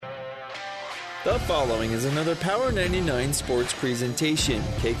The following is another Power 99 sports presentation.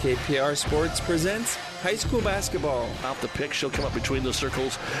 KKPR Sports presents high school basketball. Off the pick, she'll come up between the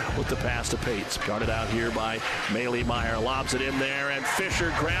circles with the pass to Pates. Guarded out here by Maylee Meyer. Lobs it in there, and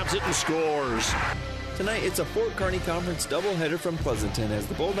Fisher grabs it and scores. Tonight, it's a Fort Kearney Conference doubleheader from Pleasanton as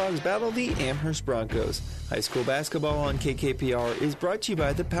the Bulldogs battle the Amherst Broncos. High school basketball on KKPR is brought to you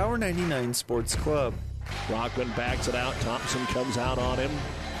by the Power 99 Sports Club. Brockman backs it out. Thompson comes out on him.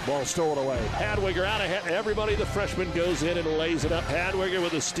 Ball stolen away. Hadwiger out ahead. Everybody, the freshman goes in and lays it up. Hadwiger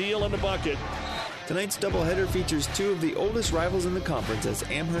with a steal and a bucket. Tonight's doubleheader features two of the oldest rivals in the conference as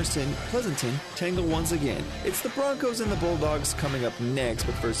Amherst and Pleasanton tangle once again. It's the Broncos and the Bulldogs coming up next,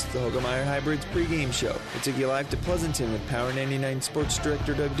 but first it's the Hogemeyer Hybrids pregame show. We'll take you live to Pleasanton with Power 99 Sports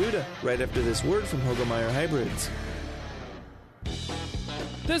Director Doug Duda right after this word from Hogemeyer Hybrids.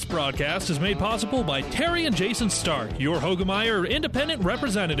 This broadcast is made possible by Terry and Jason Stark, your Hogemeyer independent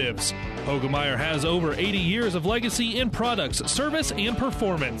representatives. Hogemeyer has over 80 years of legacy in products, service, and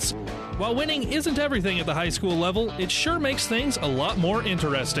performance. While winning isn't everything at the high school level, it sure makes things a lot more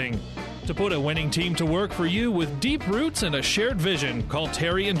interesting. To put a winning team to work for you with deep roots and a shared vision, call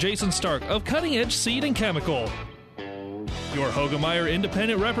Terry and Jason Stark of Cutting Edge Seed and Chemical. Your Hogemeyer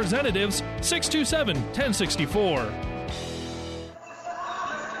independent representatives, 627-1064.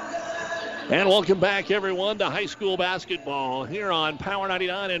 And welcome back, everyone, to high school basketball here on Power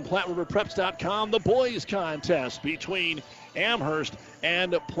 99 and PlatteRiverPreps.com. The boys contest between Amherst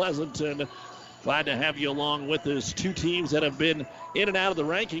and Pleasanton. Glad to have you along with us. Two teams that have been in and out of the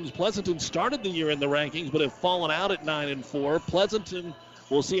rankings. Pleasanton started the year in the rankings but have fallen out at 9-4. Pleasanton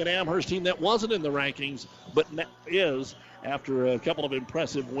will see an Amherst team that wasn't in the rankings but is. After a couple of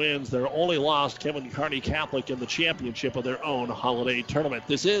impressive wins, their only lost Kevin Kearney Catholic in the championship of their own holiday tournament.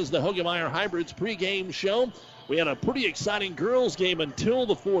 This is the Hogemeyer Hybrids pregame show. We had a pretty exciting girls game until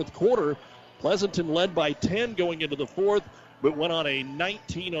the fourth quarter. Pleasanton led by 10 going into the fourth, but went on a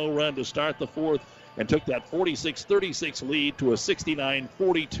 19-0 run to start the fourth and took that 46-36 lead to a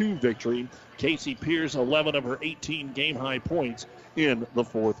 69-42 victory. Casey Pierce, 11 of her 18 game-high points in the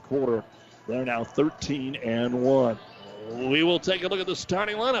fourth quarter. They're now 13-1. We will take a look at the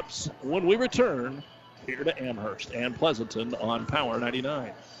starting lineups when we return here to Amherst and Pleasanton on Power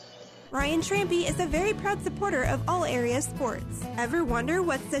 99. Ryan Trampy is a very proud supporter of all area sports. Ever wonder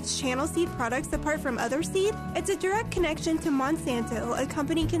what sets Channel Seed products apart from other seed? It's a direct connection to Monsanto, a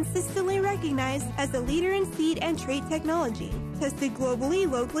company consistently recognized as a leader in seed and trait technology. Tested globally,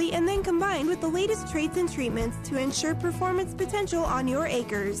 locally, and then combined with the latest traits and treatments to ensure performance potential on your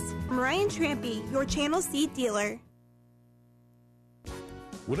acres. From Ryan Trampy, your Channel Seed dealer.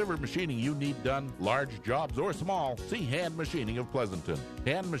 Whatever machining you need done, large jobs or small, see Hand Machining of Pleasanton.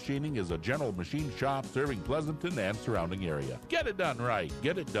 Hand Machining is a general machine shop serving Pleasanton and surrounding area. Get it done right.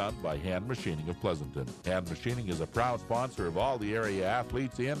 Get it done by Hand Machining of Pleasanton. Hand Machining is a proud sponsor of all the area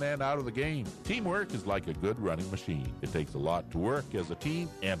athletes in and out of the game. Teamwork is like a good running machine. It takes a lot to work as a team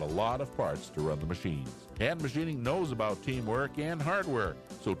and a lot of parts to run the machines. Hand Machining knows about teamwork and hard work,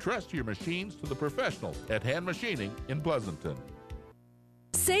 so trust your machines to the professionals at Hand Machining in Pleasanton.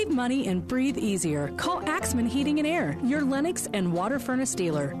 Save money and breathe easier. Call Axman Heating and Air, your Lennox and water furnace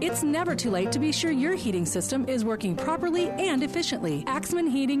dealer. It's never too late to be sure your heating system is working properly and efficiently. Axman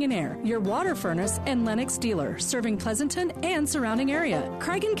Heating and Air, your water furnace and Lennox dealer, serving Pleasanton and surrounding area.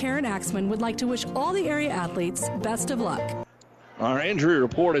 Craig and Karen Axman would like to wish all the area athletes best of luck. Our injury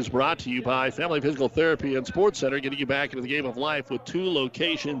report is brought to you by Family Physical Therapy and Sports Center, getting you back into the game of life with two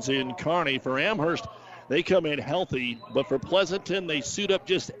locations in Kearney. For Amherst, they come in healthy, but for Pleasanton, they suit up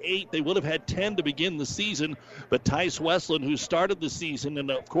just 8. They would have had 10 to begin the season, but Tice Westland, who started the season and,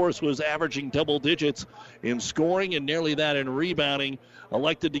 of course, was averaging double digits in scoring and nearly that in rebounding,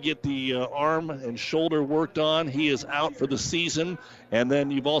 elected to get the arm and shoulder worked on. He is out for the season. And then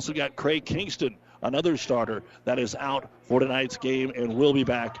you've also got Craig Kingston, another starter that is out for tonight's game and will be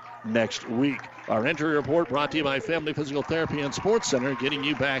back next week. Our injury report brought to you by Family Physical Therapy and Sports Center, getting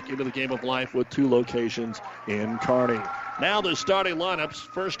you back into the game of life with two locations in Kearney. Now the starting lineups.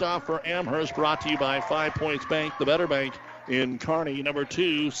 First off for Amherst, brought to you by 5 Points Bank, the better bank in Kearney. Number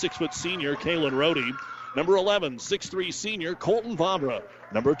 2, 6-foot senior Kaylin Rohde. Number 11, 6'3 senior Colton Vavra.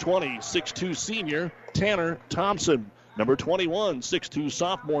 Number 20, 6'2 senior Tanner Thompson. Number 21, 6'2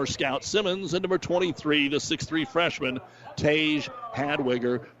 sophomore Scout Simmons. And number 23, the 6'3 freshman, Tage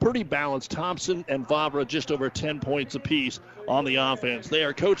Hadwiger. Pretty balanced. Thompson and Vavra just over 10 points apiece on the offense. They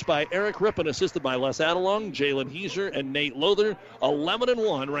are coached by Eric Rippon, assisted by Les Adelung, Jalen Heiser, and Nate Lothar.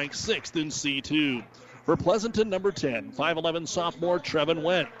 11-1, ranked 6th in C2. For Pleasanton, number 10, 5'11 sophomore Trevin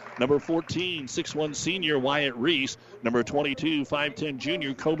Went. Number 14, 6'1 senior Wyatt Reese. Number 22, 5'10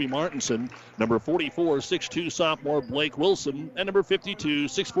 junior Kobe Martinson. Number 44, 6'2 sophomore Blake Wilson. And number 52,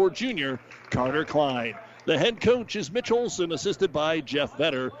 6'4 junior Carter Klein. The head coach is Mitch Olson, assisted by Jeff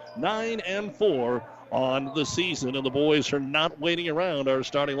Vetter. 9-4 on the season, and the boys are not waiting around. Our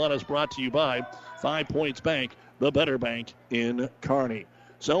starting line is brought to you by 5 Points Bank, the better bank in Kearney.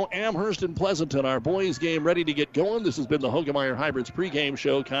 So Amherst and Pleasanton, our boys game ready to get going. This has been the Hoegemeyer Hybrids pregame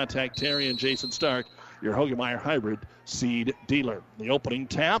show. Contact Terry and Jason Stark, your Hoegemeyer Hybrid seed dealer. The opening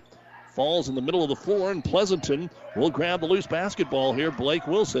tap falls in the middle of the floor, and Pleasanton will grab the loose basketball here, Blake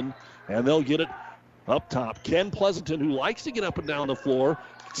Wilson, and they'll get it up top. Ken Pleasanton, who likes to get up and down the floor,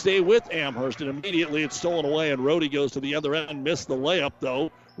 stay with Amherst, and immediately it's stolen away, and Rhodey goes to the other end, missed the layup,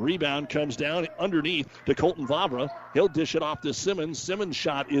 though. Rebound comes down underneath to Colton Vavra. He'll dish it off to Simmons. Simmons'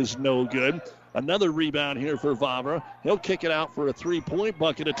 shot is no good. Another rebound here for Vavra. He'll kick it out for a three-point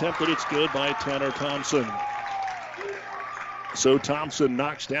bucket attempt, and it's good by Tanner Thompson. So Thompson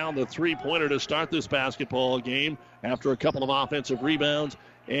knocks down the three-pointer to start this basketball game after a couple of offensive rebounds,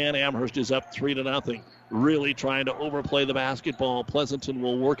 and Amherst is up 3-0. Really trying to overplay the basketball. Pleasanton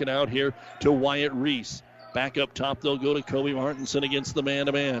will work it out here to Wyatt Reese. Back up top, they'll go to Kobe Martinson against the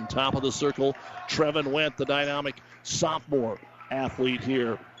man-to-man. Top of the circle, Trevin Went, the dynamic sophomore athlete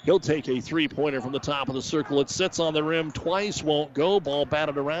here. He'll take a three-pointer from the top of the circle. It sits on the rim twice, won't go. Ball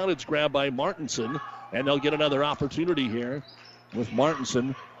batted around. It's grabbed by Martinson, and they'll get another opportunity here with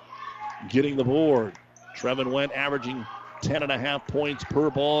Martinson getting the board. Trevin Went averaging 10.5 points per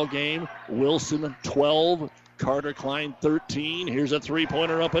ball game. Wilson, 12. Carter Klein, 13. Here's a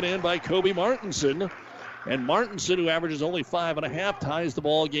three-pointer up and in by Kobe Martinson. And Martinson, who averages only 5.5, ties the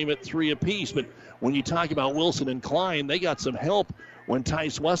ball game at 3 apiece. But when you talk about Wilson and Klein, they got some help when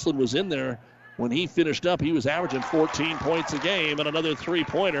Tice Westland was in there. When he finished up, he was averaging 14 points a game. And another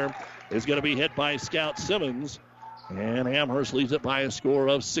three-pointer is going to be hit by Scout Simmons. And Amherst leads it by a score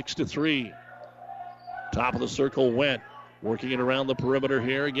of 6-3. Top of the circle, Went. Working it around the perimeter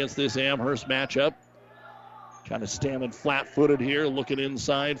here against this Amherst matchup. Kind of standing flat-footed here, looking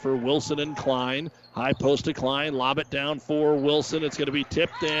inside for Wilson and Klein. High post to Klein, lob it down for Wilson. It's going to be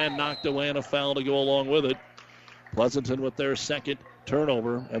tipped and knocked away, and a foul to go along with it. Pleasanton with their second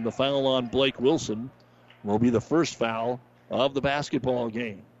turnover, and the foul on Blake Wilson will be the first foul of the basketball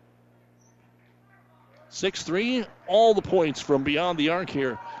game. 6-3, all the points from beyond the arc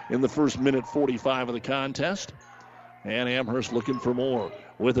here in the first minute 45 of the contest. And Amherst looking for more.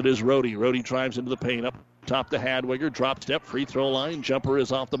 With it is Rhodey. Rhodey drives into the paint. Up top to Hadwiger. Drop step. Free throw line. Jumper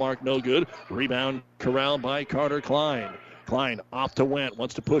is off the mark. No good. Rebound corralled by Carter Klein. Klein off to Went.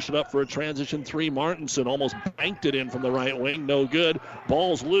 Wants to push it up for a transition three. Martinson almost banked it in from the right wing. No good.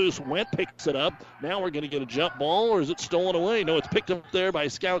 Ball's loose. Went picks it up. Now we're going to get a jump ball, or is it stolen away? No, it's picked up there by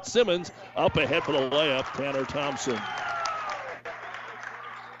Scout Simmons. Up ahead for the layup, Tanner Thompson.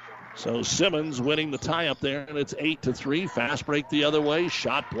 So Simmons winning the tie up there, and it's 8-3. Fast break the other way.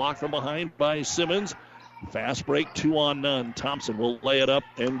 Shot blocked from behind by Simmons. Fast break, 2 on none. Thompson will lay it up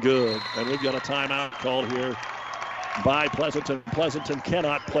and good. And we've got a timeout called here by Pleasanton. Pleasanton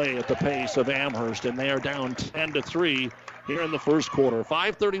cannot play at the pace of Amherst, and they are down 10-3 here in the first quarter.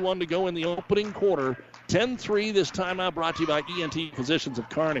 5:31 to go in the opening quarter. 10-3 this timeout, brought to you by ENT Physicians of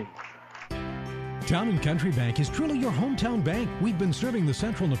Kearney. Town & Country Bank is truly your hometown bank. We've been serving the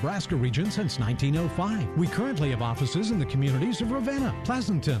central Nebraska region since 1905. We currently have offices in the communities of Ravenna,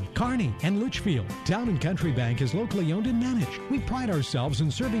 Pleasanton, Kearney, and Litchfield. Town & Country Bank is locally owned and managed. We pride ourselves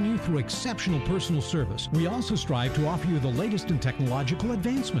in serving you through exceptional personal service. We also strive to offer you the latest in technological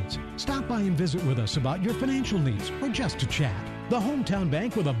advancements. Stop by and visit with us about your financial needs or just to chat. The hometown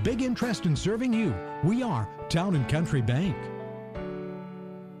bank with a big interest in serving you. We are Town & Country Bank.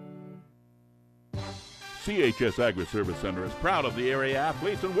 CHS Agri-Service Center is proud of the area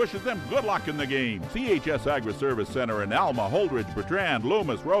athletes and wishes them good luck in the game. CHS Agri-Service Center in Alma, Holdridge, Bertrand,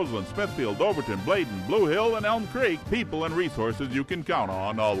 Loomis, Roseland, Smithfield, Overton, Bladen, Blue Hill, and Elm Creek. People and resources you can count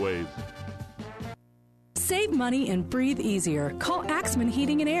on always. Save money and breathe easier. Call Axman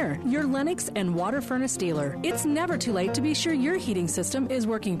Heating and Air, your Lennox and water furnace dealer. It's never too late to be sure your heating system is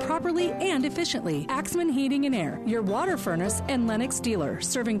working properly and efficiently. Axman Heating and Air, your water furnace and Lennox dealer,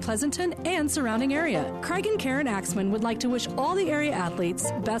 serving Pleasanton and surrounding area. Craig and Karen Axman would like to wish all the area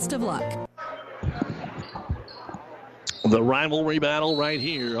athletes best of luck. The rivalry battle right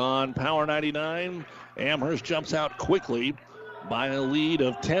here on Power 99. Amherst jumps out quickly by a lead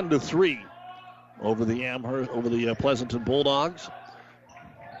of 10-3. Over the Pleasanton Bulldogs.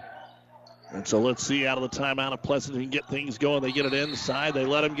 And so let's see out of the timeout if Pleasanton can get things going. They get it inside. They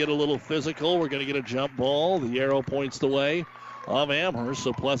let him get a little physical. We're going to get a jump ball. The arrow points the way of Amherst.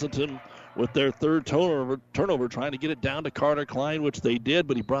 So Pleasanton with their third turnover trying to get it down to Carter Klein, which they did,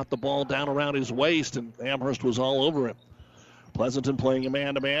 but he brought the ball down around his waist, and Amherst was all over him. Pleasanton playing a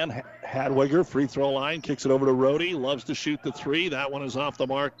man-to-man. Hadwiger, free throw line, kicks it over to Rohde. Loves to shoot the three. That one is off the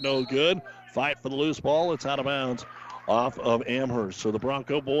mark, no good. Fight for the loose ball. It's out of bounds off of Amherst. So the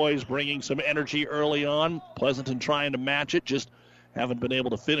Bronco boys bringing some energy early on. Pleasanton trying to match it, just haven't been able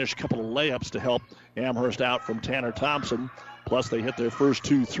to finish. A couple of layups to help Amherst out from Tanner Thompson. Plus they hit their first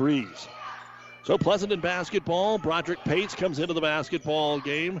 2 threes. So Pleasanton basketball. Broderick Pates comes into the basketball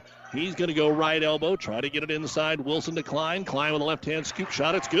game. He's going to go right elbow, try to get it inside. Wilson to Klein. Klein with a left-hand scoop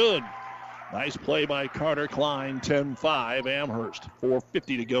shot. It's good. Nice play by Carter Klein. 10-5 Amherst.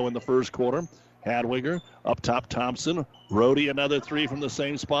 4:50 to go in the first quarter. Hadwiger up top Thompson. Rohde another three from the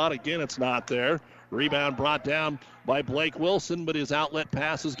same spot. Again, it's not there. Rebound brought down by Blake Wilson, but his outlet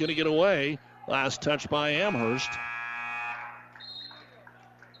pass is going to get away. Last touch by Amherst.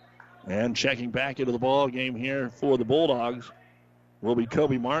 And checking back into the ball game here for the Bulldogs will be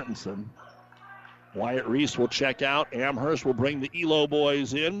Kobe Martinson. Wyatt Reese will check out. Amherst will bring the Elo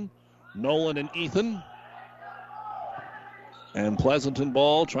boys in. Nolan and Ethan. And Pleasanton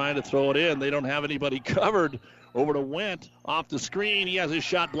ball trying to throw it in. They don't have anybody covered. Over to Wendt off the screen. He has his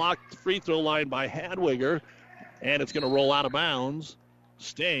shot blocked at the free throw line by Hadwiger. And it's going to roll out of bounds.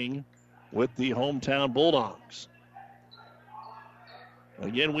 Staying with the hometown Bulldogs.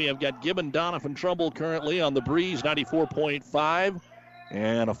 Again, we have got Gibbon Donovan Trumbull currently on the breeze, 94.5.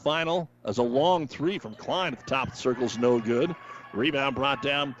 And a final as a long three from Klein at the top of the circle is no good. Rebound brought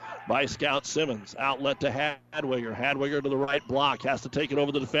down by Scout Simmons. Outlet to Hadwiger. Hadwiger to the right block. Has to take it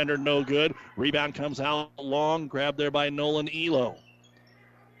over the defender. No good. Rebound comes out long. Grabbed there by Nolan Elo.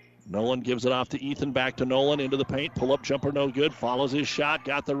 Nolan gives it off to Ethan. Back to Nolan. Into the paint. Pull-up jumper no good. Follows his shot.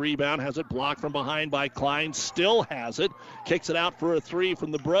 Got the rebound. Has it blocked from behind by Klein. Still has it. Kicks it out for a three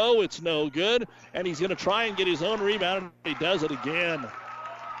from the bro. It's no good. And he's going to try and get his own rebound. He does it again.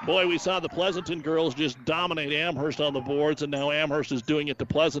 Boy, we saw the Pleasanton girls just dominate Amherst on the boards, and now Amherst is doing it to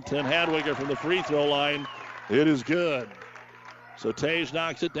Pleasanton. Hadwiger from the free throw line. It is good. So Tage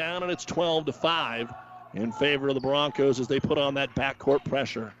knocks it down, and it's 12-5 in favor of the Broncos as they put on that backcourt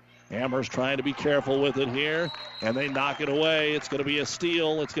pressure. Amherst trying to be careful with it here, and they knock it away. It's going to be a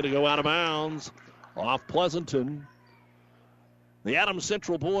steal. It's going to go out of bounds off Pleasanton. The Adams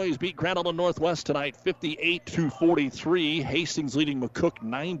Central boys beat Grand Island Northwest tonight, 58-43. Hastings leading McCook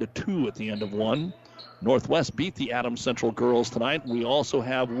 9-2 at the end of one. Northwest beat the Adams Central girls tonight. We also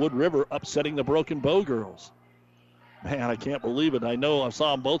have Wood River upsetting the Broken Bow girls. Man, I can't believe it. I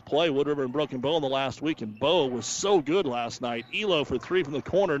saw them both play, Wood River and Broken Bow, in the last week, and Bow was so good last night. Elo for three from the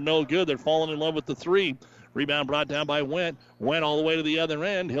corner, no good. They're falling in love with the three. Rebound brought down by Wendt. Wendt all the way to the other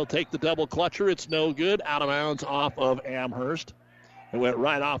end. He'll take the double clutcher. It's no good. Out of bounds off of Amherst. It went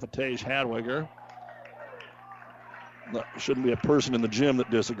right off of Tage Hadwiger. No, shouldn't be a person in the gym that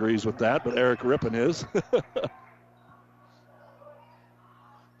disagrees with that, but Eric Rippon is.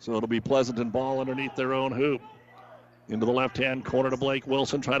 So it'll be Pleasanton ball underneath their own hoop. Into the left-hand corner to Blake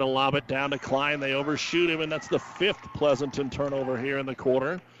Wilson. Try to lob it down to Klein. They overshoot him, and that's the fifth Pleasanton turnover here in the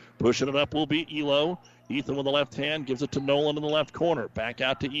quarter. Pushing it up will be Elo. Ethan with the left hand gives it to Nolan in the left corner. Back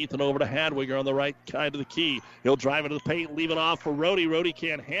out to Ethan, over to Hadwiger on the right side of the key. He'll drive into the paint, leave it off for Rohde. Rohde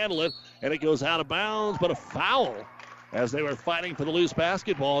can't handle it, and it goes out of bounds, but a foul as they were fighting for the loose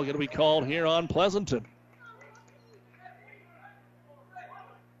basketball going to be called here on Pleasanton.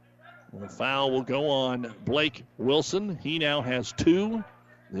 And the foul will go on Blake Wilson. He now has two,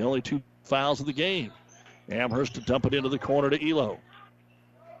 the only two fouls of the game. Amherst to dump it into the corner to Elo.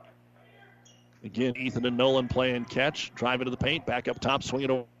 Again, Ethan and Nolan playing catch. Drive into the paint. Back up top. Swing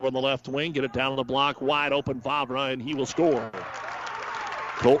it over on the left wing. Get it down to the block. Wide open Vavra, and he will score.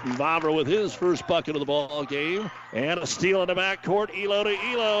 Colton Vavra with his first bucket of the ball game. And a steal in the backcourt. Elo to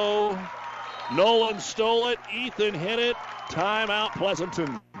Elo. Nolan stole it. Ethan hit it. Timeout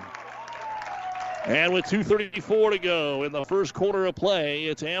Pleasanton. And with 2:34 to go in the first quarter of play,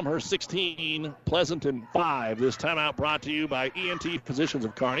 it's Amherst 16, Pleasanton 5. This timeout brought to you by ENT Physicians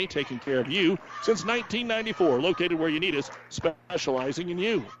of Kearney, taking care of you since 1994. Located where you need us, specializing in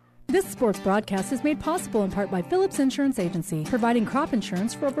you. This sports broadcast is made possible in part by Phillips Insurance Agency, providing crop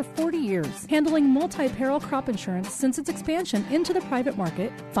insurance for over 40 years, handling multi-peril crop insurance since its expansion into the private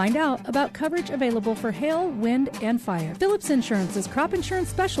market. Find out about coverage available for hail, wind, and fire. Phillips Insurance is crop insurance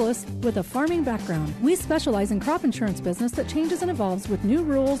specialist with a farming background. We specialize in crop insurance business that changes and evolves with new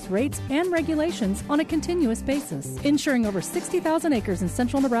rules, rates, and regulations on a continuous basis, insuring over 60,000 acres in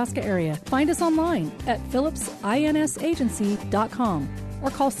central Nebraska area. Find us online at phillipsinsagency.com. or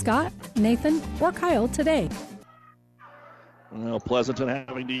call Scott, Nathan, or Kyle today. Well, Pleasanton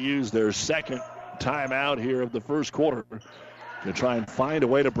having to use their second timeout here of the first quarter to try and find a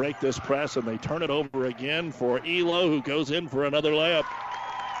way to break this press, and they turn it over again for Elo, who goes in for another layup.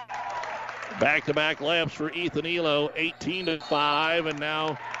 Back-to-back layups for Ethan Elo, 18-5, and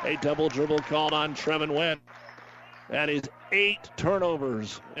now a double dribble called on Trevin Went. That is 8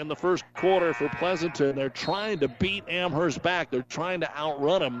 turnovers in the first quarter for Pleasanton. They're trying to beat Amherst back. They're trying to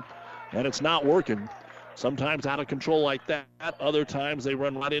outrun them, and it's not working. Sometimes out of control like that. Other times they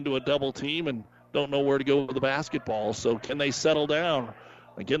run right into a double team and don't know where to go with the basketball. So can they settle down?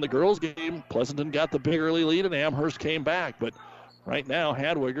 Again, the girls' game, Pleasanton got the big early lead, and Amherst came back. But right now,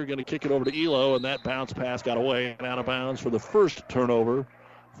 Hadwiger going to kick it over to Elo, and that bounce pass got away and out of bounds for the first turnover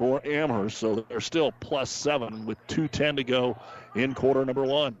for Amherst. So they're still +7 with 2:10 to go in quarter number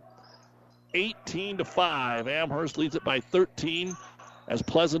one. 18-5. Amherst leads it by 13 as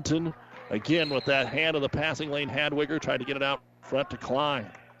Pleasanton, again with that hand of the passing lane, Hadwiger tried to get it out front to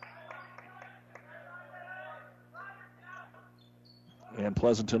Klein. And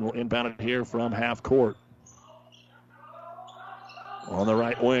Pleasanton will inbound it here from half court. On the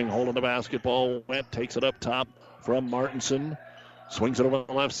right wing, holding the basketball, Went takes it up top from Martinson. Swings it over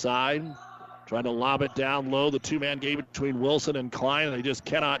the left side. Trying to lob it down low. The two-man game between Wilson and Klein, and they just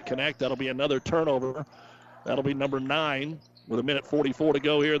cannot connect. That'll be another turnover. That'll be number 9 with 1:44 to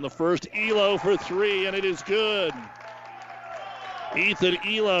go here in the first. Elo for 3, and it is good. Ethan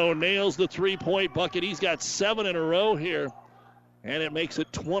Elo nails the three-point bucket. He's got 7 in a row here, and it makes it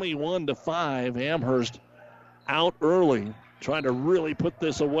 21-5. Amherst out early, trying to really put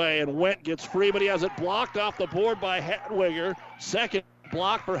this away, and Went gets free, but he has it blocked off the board by Hadwiger. Second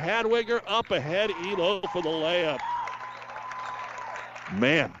block for Hadwiger. Up ahead, Elo for the layup.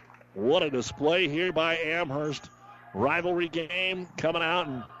 Man, what a display here by Amherst. Rivalry game coming out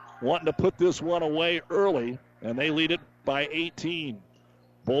and wanting to put this one away early, and they lead it by 18.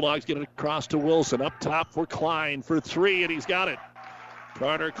 Bulldogs get it across to Wilson. Up top for Klein for 3, and he's got it.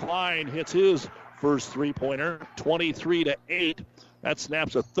 Carter Klein hits his first three-pointer, 23-8. That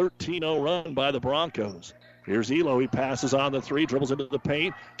snaps a 13-0 run by the Broncos. Here's Elo. He passes on the 3, dribbles into the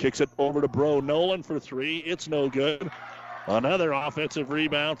paint, kicks it over to Bro Nolan for 3. It's no good. Another offensive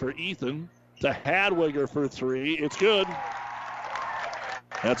rebound for Ethan to Hadwiger for 3. It's good.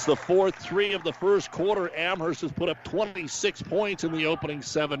 That's the 4th 3 of the first quarter. Amherst has put up 26 points in the opening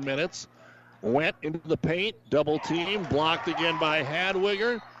 7 minutes. Went into the paint, double team, blocked again by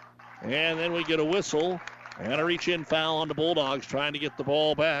Hadwiger. And then we get a whistle and a reach-in foul on the Bulldogs trying to get the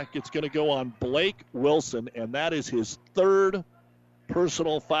ball back. It's going to go on Blake Wilson, and that is his 3rd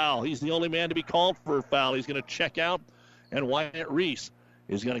personal foul. He's the only man to be called for a foul. He's going to check out, and Wyatt Reese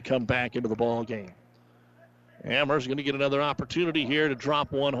is going to come back into the ball game. Amherst is going to get another opportunity here to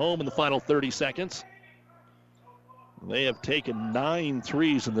drop one home in the final 30 seconds. They have taken 9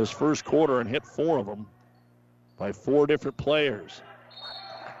 threes in this first quarter and hit 4 of them by 4 different players.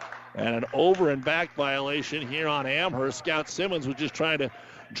 And an over and back violation here on Amherst. Scout Simmons was just trying to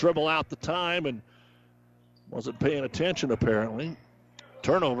dribble out the time and wasn't paying attention apparently.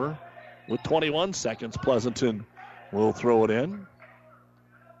 Turnover with 21 seconds. Pleasanton will throw it in.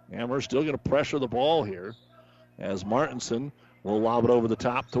 Amherst still going to pressure the ball here as Martinson will lob it over the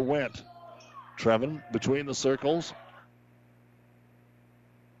top to Went. Trevin between the circles.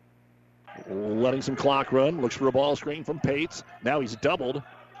 Letting some clock run. Looks for a ball screen from Pates. Now he's doubled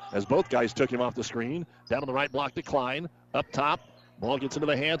as both guys took him off the screen. Down on the right block to Klein. Up top. Ball gets into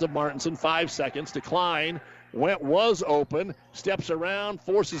the hands of Martinson. 5 seconds to Klein. Went was open. Steps around.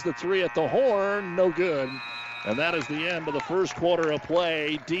 Forces the 3 at the horn. No good. And that is the end of the first quarter of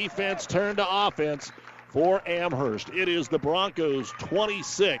play. Defense turned to offense for Amherst. It is the Broncos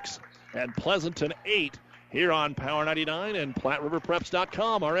 26 and Pleasanton 8 here on Power 99 and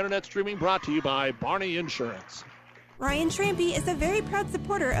PlatteRiverPreps.com. Our internet streaming brought to you by Barney Insurance. Ryan Trampy is a very proud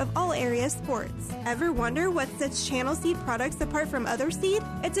supporter of all area sports. Ever wonder what sets Channel Seed products apart from other seed?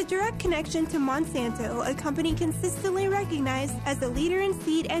 It's a direct connection to Monsanto, a company consistently recognized as a leader in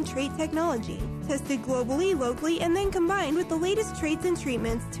seed and trait technology. Tested globally, locally, and then combined with the latest traits and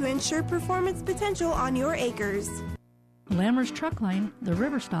treatments to ensure performance potential on your acres. Amherst Truck Line, the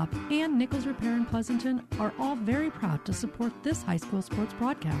River Stop, and Nichols Repair in Pleasanton are all very proud to support this high school sports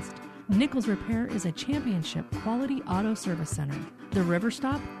broadcast. Nichols Repair is a championship quality auto service center. The River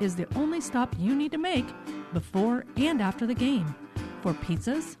Stop is the only stop you need to make before and after the game for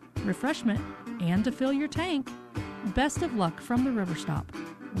pizzas, refreshment, and to fill your tank. Best of luck from the River Stop,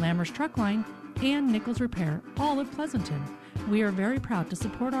 Amherst Truck Line, and Nichols Repair, all of Pleasanton. We are very proud to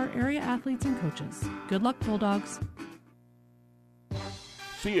support our area athletes and coaches. Good luck, Bulldogs.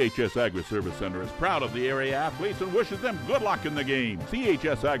 CHS Agri-Service Center is proud of the area athletes and wishes them good luck in the game.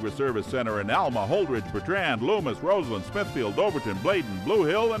 CHS Agri-Service Center in Alma, Holdridge, Bertrand, Loomis, Roseland, Smithfield, Overton, Bladen, Blue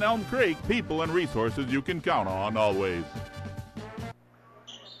Hill, and Elm Creek. People and resources you can count on always.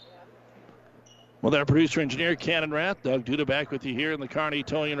 Well, our producer-engineer, Cannon Rath, Doug Duda back with you here in the Kearney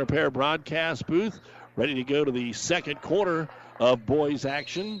Towing and Repair broadcast booth, ready to go to the second quarter of boys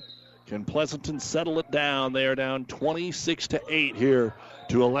action. Can Pleasanton settle it down? They are down 26-8 here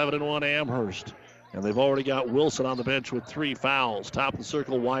to 11-1 Amherst. And they've already got Wilson on the bench with 3 fouls. Top of the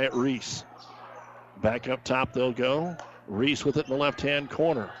circle, Wyatt Reese. Back up top they'll go. Reese with it in the left-hand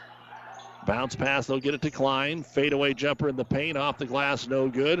corner. Bounce pass, they'll get it to Klein. Fadeaway jumper in the paint, off the glass, no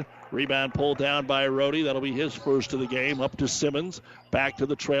good. Rebound pulled down by Rhodey. That'll be his first of the game. Up to Simmons. Back to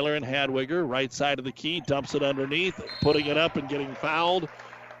the trailer and Hadwiger. Right side of the key, dumps it underneath. Putting it up and getting fouled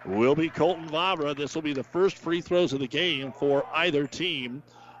will be Colton Vavra. This will be the first free throws of the game for either team.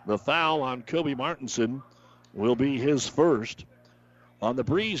 The foul on Kobe Martinson will be his first. On the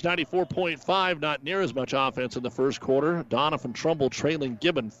Breeze, 94.5, not near as much offense in the first quarter. Donovan Trumbull trailing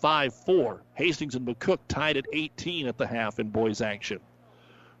Gibbon 5-4. Hastings and McCook tied at 18 at the half in boys action.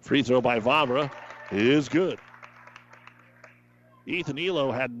 Free throw by Vavra is good. Ethan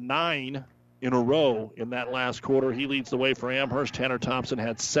Elo had 9 in a row in that last quarter. He leads the way for Amherst. Tanner Thompson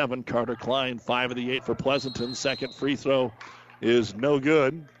had 7. Carter Klein, 5 of the 8 for Pleasanton. Second free throw is no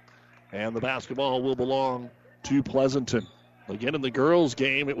good. And the basketball will belong to Pleasanton. Again, in the girls'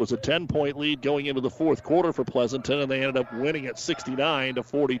 game, it was a 10-point lead going into the fourth quarter for Pleasanton, and they ended up winning at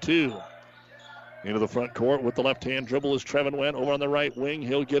 69-42. Into the front court with the left-hand dribble as Trevin went over on the right wing.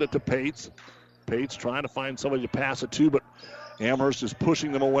 He'll get it to Pates. Pates trying to find somebody to pass it to, but Amherst is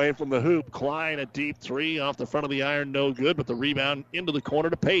pushing them away from the hoop. Klein, a deep 3 off the front of the iron, no good, but the rebound into the corner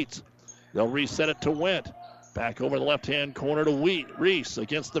to Pates. They'll reset it to Wendt. Back over the left-hand corner to Reese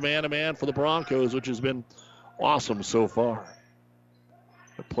against the man-to-man for the Broncos, which has been awesome so far.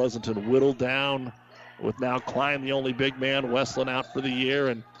 But Pleasanton whittled down with now Klein, the only big man. Westland out for the year,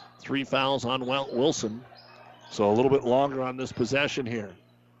 and 3 fouls on Wilson. So a little bit longer on this possession here.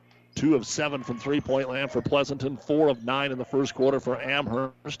 2 of 7 from three-point land for Pleasanton. 4 of 9 in the first quarter for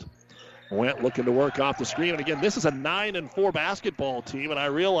Amherst. Wendt looking to work off the screen. And again, this is a 9-4 basketball team, and I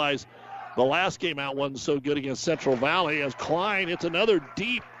realize the last game out wasn't so good against Central Valley. As Klein hits another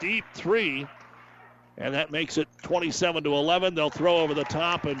deep 3. And that makes it 27-11. They'll throw over the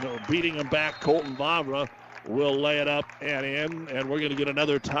top, and beating them back, Colton Vavra will lay it up and in. And we're going to get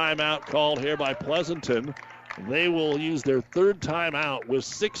another timeout called here by Pleasanton. They will use their third timeout with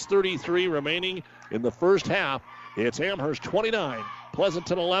 6:33 remaining in the first half. It's Amherst 29,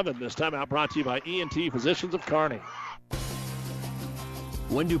 Pleasanton 11. This timeout brought to you by E&T Physicians of Kearney.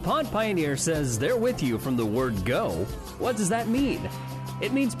 When DuPont Pioneer says they're with you from the word go, what does that mean?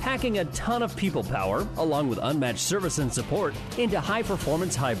 It means packing a ton of people power, along with unmatched service and support, into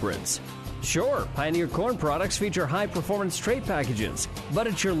high-performance hybrids. Sure, Pioneer Corn products feature high-performance trait packages, but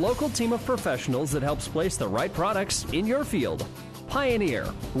it's your local team of professionals that helps place the right products in your field. Pioneer,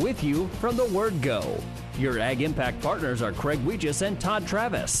 with you from the word go. Your Ag Impact partners are Craig Weegis and Todd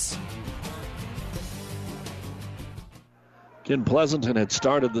Travis. Again, Pleasanton had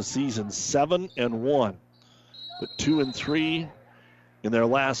started the season 7-1, but 2-3 in their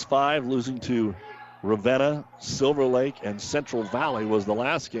last 5, losing to Ravenna, Silver Lake, and Central Valley was the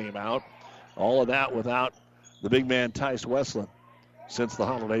last game out. All of that without the big man Tice Westland since the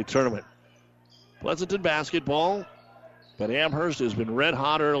holiday tournament. Pleasanton basketball, but Amherst has been red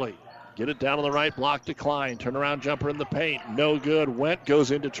hot early. Get it down on the right block to Klein. Turnaround jumper in the paint. No good. Wendt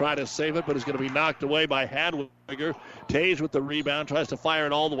goes in to try to save it, but is going to be knocked away by Hadwiger. Tage with the rebound. Tries to fire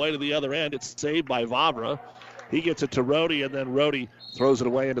it all the way to the other end. It's saved by Vavra. He gets it to Rhodey, and then Rhodey throws it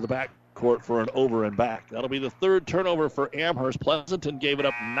away into the backcourt for an over and back. That'll be the third turnover for Amherst. Pleasanton gave it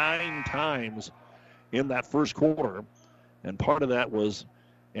up 9 times in that first quarter, and part of that was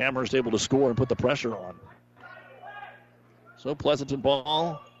Amherst able to score and put the pressure on. So Pleasanton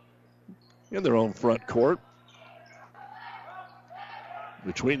ball in their own front court.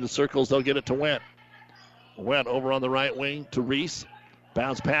 Between the circles, they'll get it to Wendt. Wendt over on the right wing to Reese.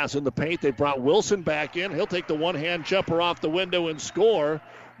 Bounce pass in the paint. They brought Wilson back in. He'll take the one-hand jumper off the window and score.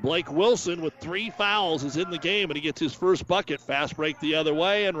 Blake Wilson with 3 fouls is in the game, and he gets his first bucket. Fast break the other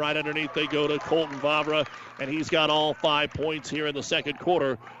way, and right underneath they go to Colton Vavra, and he's got all 5 points here in the second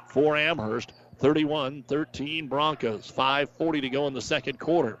quarter for Amherst. 31-13 Broncos. 5:40 to go in the second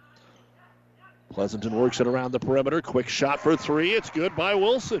quarter. Pleasanton works it around the perimeter. Quick shot for 3. It's good by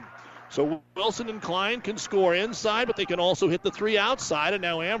Wilson. So Wilson and Klein can score inside, but they can also hit the 3 outside, and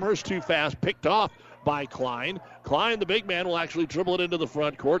now Amherst too fast, picked off by Klein. Klein, the big man, will actually dribble it into the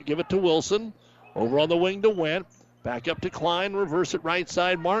front court, give it to Wilson. Over on the wing to Wendt. Back up to Klein, reverse it right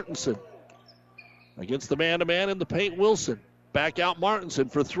side, Martinson. Against the man-to-man in the paint, Wilson. Back out Martinson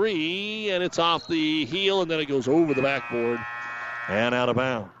for 3, and it's off the heel, and then it goes over the backboard and out of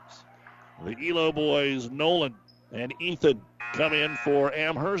bounds. The Elo boys, Nolan and Ethan, come in for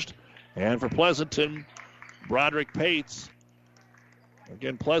Amherst. And for Pleasanton, Broderick Pates.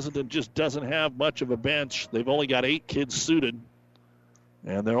 Again, Pleasanton just doesn't have much of a bench. They've only got 8 kids suited.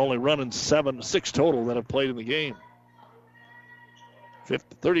 And they're only running 6 total that have played in the game.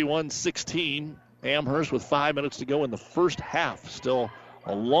 31-16. Amherst with 5 minutes to go in the first half. Still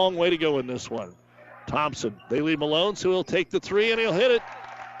a long way to go in this one. Thompson, they leave him alone, so he'll take the 3 and he'll hit it.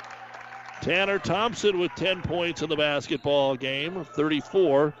 Tanner Thompson with 10 points in the basketball game.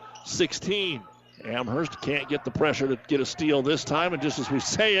 34-16. Amherst can't get the pressure to get a steal this time, and just as we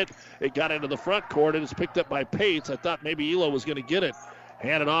say it, it got into the front court, and it's picked up by Pates. I thought maybe Elo was going to get it.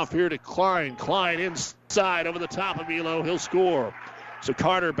 Hand it off here to Klein. Klein inside over the top of Elo. He'll score. So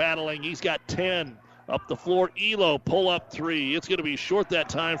Carter battling. He's got 10. Up the floor, Elo pull up 3. It's going to be short that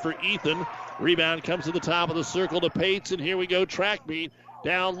time for Ethan. Rebound comes to the top of the circle to Pates, and here we go, track meet.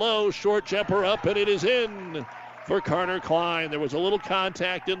 Down low, short jumper up, and it is in for Carter Klein. There was a little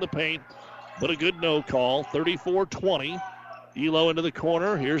contact in the paint, but a good no call. 34-20. Elo into the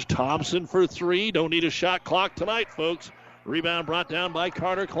corner. Here's Thompson for 3. Don't need a shot clock tonight, folks. Rebound brought down by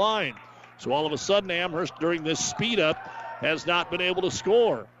Carter Klein. So all of a sudden, Amherst, during this speed up, has not been able to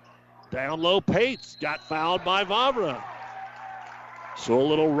score. Down low, Pates got fouled by Vavra. So a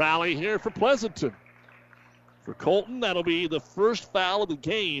little rally here for Pleasanton. For Colton, that'll be the first foul of the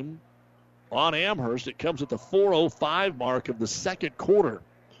game on Amherst. It comes at the 4:05 mark of the second quarter.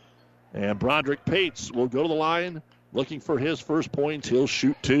 And Broderick Pates will go to the line looking for his first points. He'll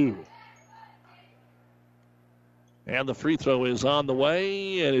shoot 2. And the free throw is on the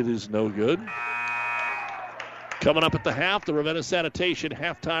way, and it is no good. Coming up at the half, the Ravenna Sanitation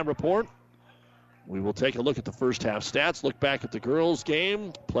halftime report. We will take a look at the first half stats, look back at the girls'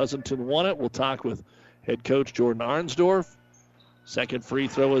 game. Pleasanton won it. We'll talk with head coach Jordan Arnsdorf. Second free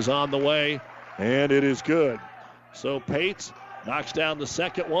throw is on the way, and it is good. So Pates knocks down the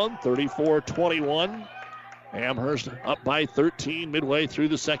second one, 34-21. Amherst up by 13 midway through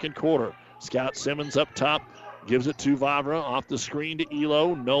the second quarter. Scout Simmons up top, gives it to Vavra, off the screen to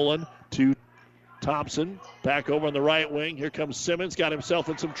Elo. Nolan to Thompson, back over on the right wing. Here comes Simmons, got himself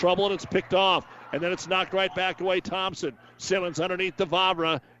in some trouble, and it's picked off. And then it's knocked right back away, Thompson. Simmons underneath the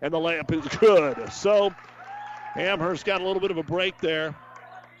Vavra, and the layup is good. So Amherst got a little bit of a break there.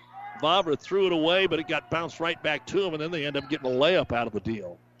 Vavra threw it away, but it got bounced right back to him, and then they end up getting a layup out of the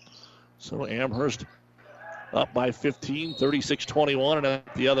deal. So Amherst up by 15, 36-21, and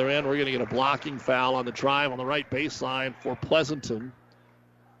at the other end, we're going to get a blocking foul on the drive on the right baseline for Pleasanton.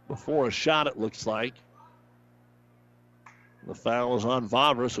 Before a shot, it looks like. The foul is on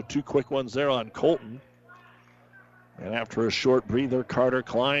Vavra, so 2 quick ones there on Colton. And after a short breather, Carter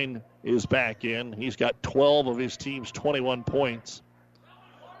Klein is back in. He's got 12 of his team's 21 points.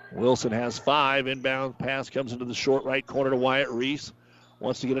 Wilson has 5. Inbound pass comes into the short right corner to Wyatt Reese.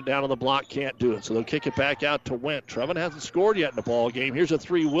 Wants to get it down on the block, can't do it. So they'll kick it back out to Wendt. Trevin hasn't scored yet in the ball game. Here's a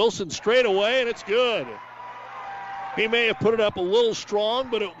 3. Wilson straight away, and it's good. He may have put it up a little strong,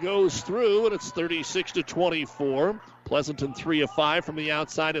 but it goes through, and it's 36-24. Pleasanton 3 of 5 from the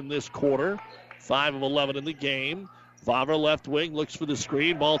outside in this quarter. 5 of 11 in the game. Vavra left wing, looks for the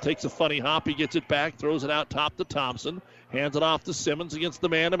screen. Ball takes a funny hop. He gets it back, throws it out top to Thompson. Hands it off to Simmons against the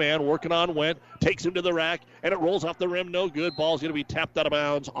man-to-man, working on Wendt. Takes him to the rack, and it rolls off the rim. No good. Ball's going to be tapped out of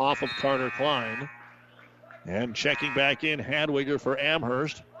bounds off of Carter Klein. And checking back in, Hadwiger for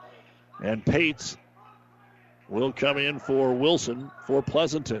Amherst. And Pates will come in for Wilson for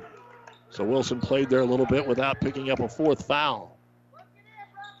Pleasanton. So Wilson played there a little bit without picking up a 4th foul.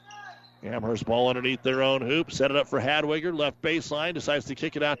 Amherst ball underneath their own hoop. Set it up for Hadwiger. Left baseline. Decides to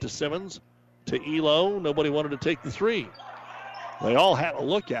kick it out to Simmons. To Elo. Nobody wanted to take the 3. They all had a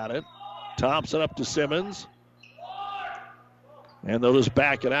look at it. Thompson up to Simmons. And they'll just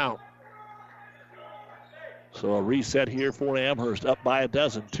back it out. So a reset here for Amherst, up by a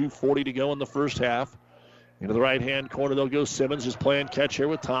dozen. 2:40 to go in the first half. Into the right-hand corner, they'll go Simmons, just playing catch here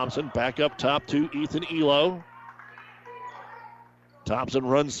with Thompson. Back up top to Ethan Elo. Thompson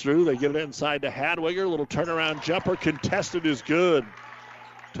runs through. They get it inside to Hadwiger. Little turnaround jumper. Contested is good.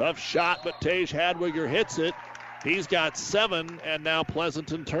 Tough shot, but Tage Hadwiger hits it. He's got 7, and now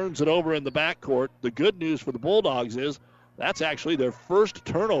Pleasanton turns it over in the backcourt. The good news for the Bulldogs is that's actually their first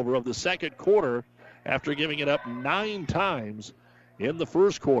turnover of the second quarter after giving it up 9 times in the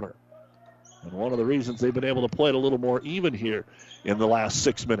first quarter. And one of the reasons they've been able to play it a little more even here in the last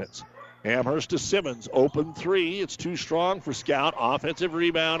 6 minutes. Amherst to Simmons. Open 3. It's too strong for Scout. Offensive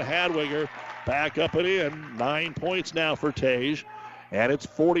rebound. Hadwiger back up and in. 9 points now for Tage. And it's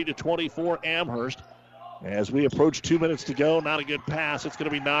 40-24 Amherst. As we approach 2 minutes to go, not a good pass. It's going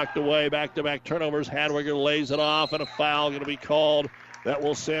to be knocked away. Back-to-back turnovers. Hadwiger lays it off, and a foul going to be called. That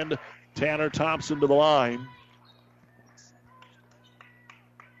will send Tanner Thompson to the line.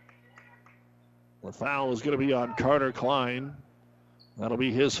 The foul is going to be on Carter Klein. That'll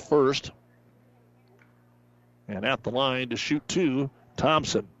be his first. And at the line to shoot 2,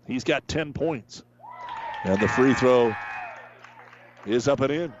 Thompson. He's got 10 points. And the free throw is up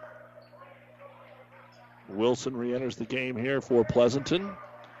and in. Wilson re-enters the game here for Pleasanton.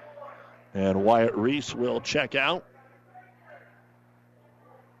 And Wyatt Reese will check out.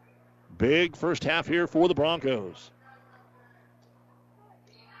 Big first half here for the Broncos.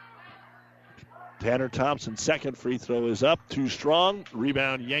 Tanner Thompson's second free throw is up. Too strong.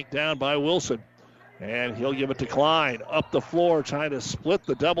 Rebound yanked down by Wilson. And he'll give it to Klein. Up the floor trying to split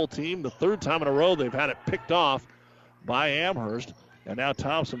the double team. The third time in a row they've had it picked off by Amherst. And now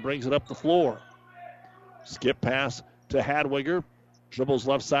Thompson brings it up the floor. Skip pass to Hadwiger. Dribbles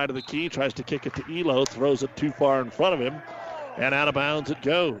left side of the key. Tries to kick it to Elo. Throws it too far in front of him. And out of bounds it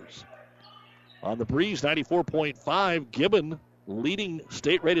goes. On the breeze, 94.5. Gibbon leading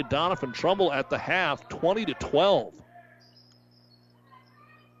state-rated Doniphan Trumbull at the half, 20-12.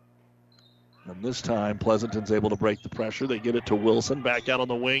 And this time, Pleasanton's able to break the pressure. They get it to Wilson, back out on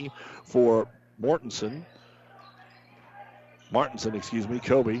the wing for Martinson,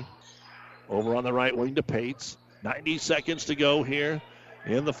 Kobe. Over on the right wing to Pates. 90 seconds to go here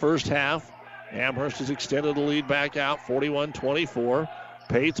in the first half. Amherst has extended the lead back out, 41-24.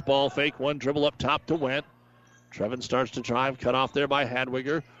 Pates, ball fake, one dribble up top to Wendt. Trevin starts to drive, cut off there by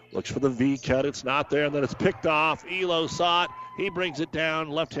Hadwiger. Looks for the V cut. It's not there, and then it's picked off. Elo saw it. He brings it down.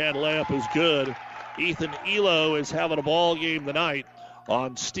 Left-hand layup is good. Ethan Elo is having a ball game tonight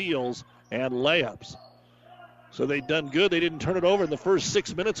on steals and layups. So they've done good. They didn't turn it over in the first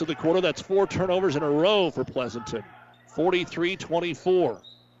 6 minutes of the quarter. That's 4 turnovers in a row for Pleasanton. 43-24.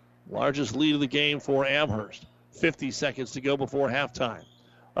 Largest lead of the game for Amherst. 50 seconds to go before halftime.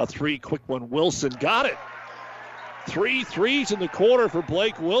 A 3 quick one. Wilson got it. 3 threes in the quarter for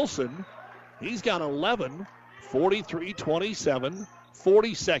Blake Wilson. He's got 11. 43-27.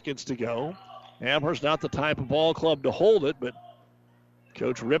 40 seconds to go. Amherst not the type of ball club to hold it, but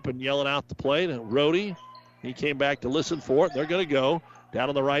Coach Rippon yelling out the play to Rhodey. He came back to listen for it. They're going to go down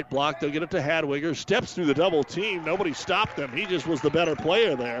on the right block. They'll get it to Hadwiger. Steps through the double team. Nobody stopped him. He just was the better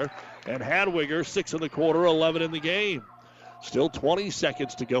player there. And Hadwiger, 6 in the quarter, 11 in the game. Still 20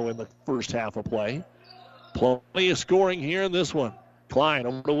 seconds to go in the first half of play. Plenty of scoring here in this one. Klein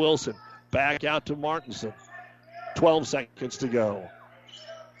over to Wilson. Back out to Martinson. 12 seconds to go.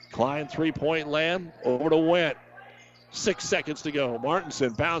 Klein, three-point land. Over to Wendt. 6 seconds to go.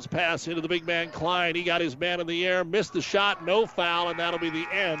 Martinson, bounce pass into the big man Klein. He got his man in the air, missed the shot, no foul, and that'll be the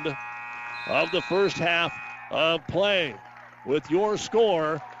end of the first half of play. With your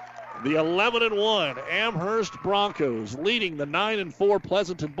score, the 11-1 Amherst Broncos leading the 9-4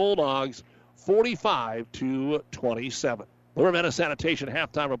 Pleasanton Bulldogs 45-27. The Ravenna Sanitation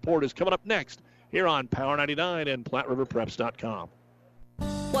halftime report is coming up next here on Power 99 and PlatteRiverPreps.com.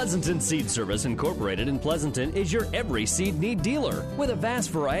 Pleasanton Seed Service Incorporated in Pleasanton is your every seed need dealer with a vast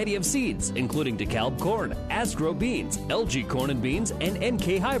variety of seeds, including DeKalb corn, Astro beans, LG corn and beans, and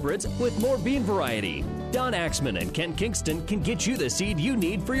NK hybrids with more bean variety. Don Axman and Kent Kingston can get you the seed you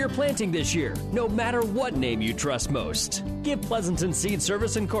need for your planting this year, no matter what name you trust most. Give Pleasanton Seed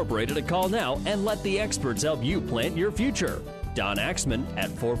Service Incorporated a call now and let the experts help you plant your future. Don Axman at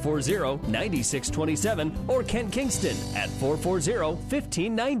 440-9627 or Kent Kingston at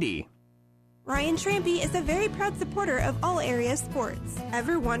 440-1590. Ryan Trampy is a very proud supporter of all area sports.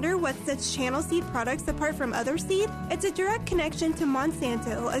 Ever wonder what sets Channel Seed products apart from other seed? It's a direct connection to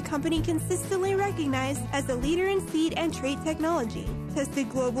Monsanto, a company consistently recognized as a leader in seed and trait technology. Tested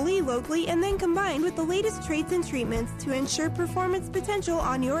globally, locally, and then combined with the latest traits and treatments to ensure performance potential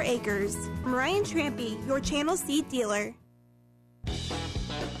on your acres. Ryan Trampy, your Channel Seed dealer.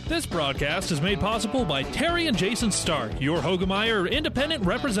 This broadcast is made possible by Terry and Jason Stark, your Hogemeyer independent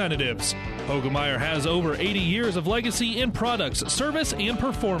representatives. Hogemeyer has over 80 years of legacy in products, service, and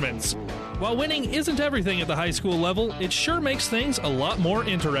performance. While winning isn't everything at the high school level, it sure makes things a lot more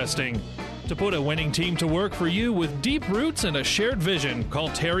interesting. To put a winning team to work for you with deep roots and a shared vision, call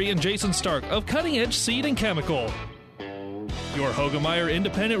Terry and Jason Stark of Cutting Edge Seed and Chemical. Your Hogemeyer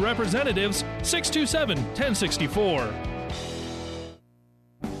independent representatives, 627-1064.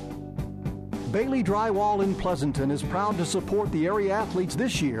 Bailey Drywall in Pleasanton is proud to support the area athletes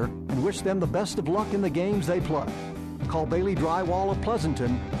this year and wish them the best of luck in the games they play. Call Bailey Drywall of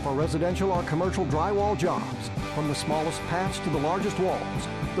Pleasanton for residential or commercial drywall jobs. From the smallest patch to the largest walls,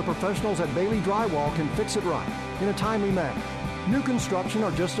 the professionals at Bailey Drywall can fix it right in a timely manner. New construction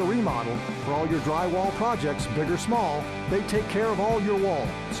or just a remodel, for all your drywall projects, big or small, they take care of all your walls.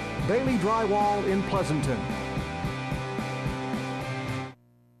 Bailey Drywall in Pleasanton.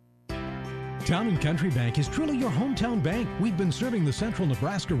 Town & Country Bank is truly your hometown bank. We've been serving the central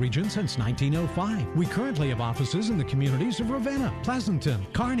Nebraska region since 1905. We currently have offices in the communities of Ravenna, Pleasanton,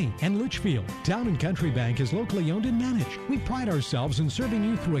 Kearney, and Litchfield. Town & Country Bank is locally owned and managed. We pride ourselves in serving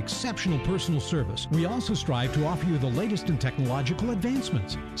you through exceptional personal service. We also strive to offer you the latest in technological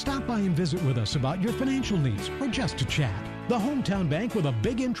advancements. Stop by and visit with us about your financial needs or just to chat. The hometown bank with a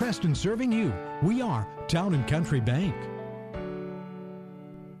big interest in serving you. We are Town & Country Bank.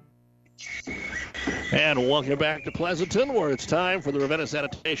 And welcome back to Pleasanton, where it's time for the Ravenna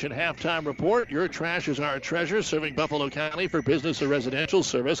Sanitation Halftime Report. Your trash is our treasure, serving Buffalo County for business or residential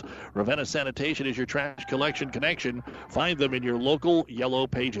service. Ravenna Sanitation is your trash collection connection. Find them in your local yellow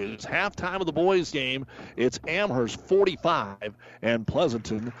pages. Halftime of the boys' game, it's Amherst 45 and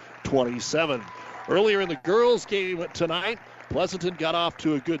Pleasanton 27. Earlier in the girls' game tonight, Pleasanton got off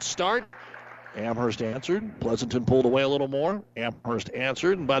to a good start. Amherst answered. Pleasanton pulled away a little more. Amherst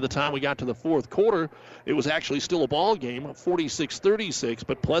answered. And by the time we got to the fourth quarter, it was actually still a ball game, 46-36.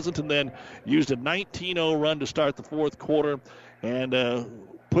 But Pleasanton then used a 19-0 run to start the fourth quarter and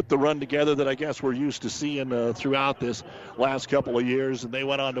put the run together that I guess we're used to seeing throughout this last couple of years. And they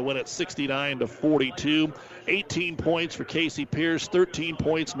went on to win it 69-42. 18 points for Casey Pierce, 13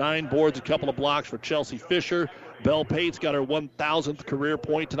 points, 9 boards, a couple of blocks for Chelsea Fisher. Belle Pates got her 1,000th career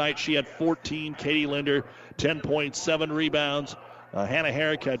point tonight. She had 14. Katie Linder, 10 points, 7 rebounds. Hannah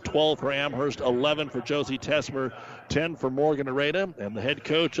Herrick had 12 for Amherst, 11 for Josie Tesmer, 10 for Morgan Areda. And the head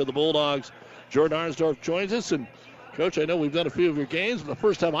coach of the Bulldogs, Jordan Arnsdorf, joins us. And, Coach, I know we've done a few of your games, but the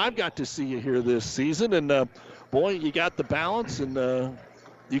first time I've got to see you here this season. And, boy, you got the balance, and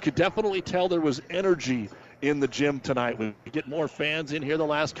you could definitely tell there was energy in the gym tonight. We get more fans in here the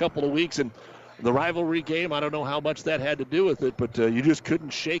last couple of weeks, and the rivalry game, I don't know how much that had to do with it, but you just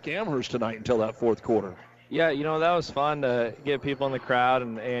couldn't shake Amherst tonight until that fourth quarter. Yeah, that was fun to get people in the crowd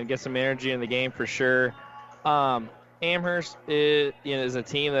and get some energy in the game for sure. Amherst is a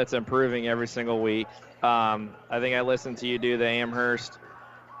team that's improving every single week. I think I listened to you do the Amherst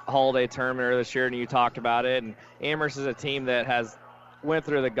holiday tournament earlier this year, and you talked about it. And Amherst is a team that has went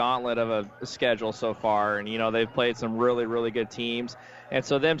through the gauntlet of a schedule so far, and they've played some really, really good teams. And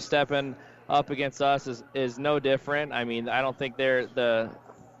so them stepping up against us is no different. I mean, I don't think the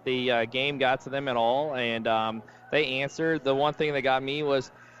game got to them at all, and they answered. The one thing that got me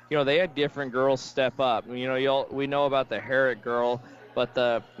was, they had different girls step up. We know about the Herrick girl, but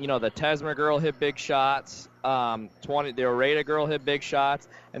the Tesmer girl hit big shots. The Areda girl hit big shots,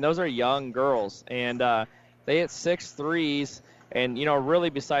 and those are young girls, and they hit 6 threes. And, really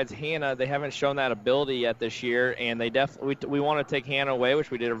besides Hannah, they haven't shown that ability yet this year. And they we want to take Hannah away, which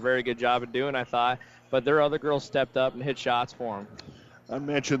we did a very good job of doing, I thought. But their other girls stepped up and hit shots for them. I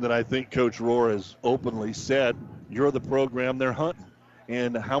mentioned that I think Coach Rohr has openly said, you're the program they're hunting.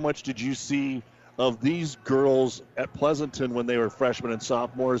 And how much did you see of these girls at Pleasanton when they were freshmen and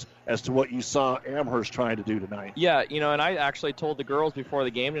sophomores as to what you saw Amherst trying to do tonight? Yeah, and I actually told the girls before the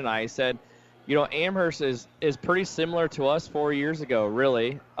game tonight, I said, Amherst is pretty similar to us 4 years ago,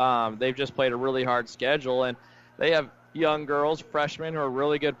 really. They've just played a really hard schedule, and they have young girls, freshmen, who are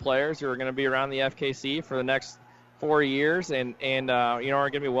really good players who are going to be around the FKC for the next 4 years and are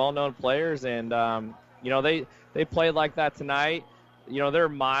going to be well-known players. And, they played like that tonight. They're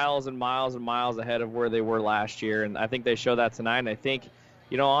miles and miles and miles ahead of where they were last year, and I think they show that tonight. And I think,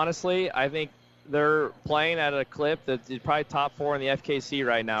 honestly, I think they're playing at a clip that's probably top 4 in the FKC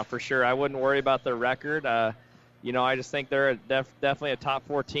right now for sure. I wouldn't worry about their record. I just think they're definitely a top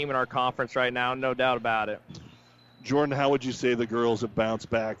 4 team in our conference right now, no doubt about it. Jordan, how would you say the girls have bounced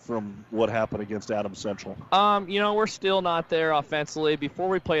back from what happened against Adams Central? We're still not there offensively. Before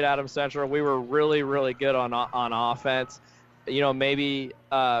we played Adams Central, we were really, really good on offense. Maybe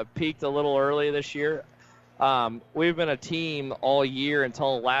peaked a little early this year. We've been a team all year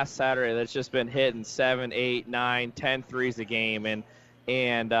until last Saturday that's just been hitting 7, 8, 9, 10 threes a game. And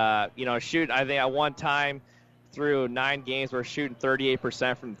shooting, I think at one time through 9 games, we're shooting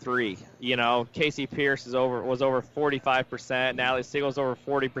 38% from 3. Casey Pierce was over 45%. Natalie Siegel's over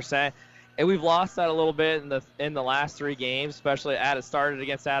 40%. And we've lost that a little bit in the last 3 games, especially it started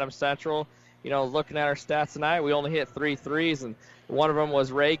against Adams Central. Looking at our stats tonight, we only hit 3 threes, and one of them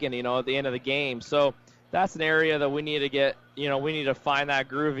was Reagan, at the end of the game. So that's an area that we need to get, we need to find that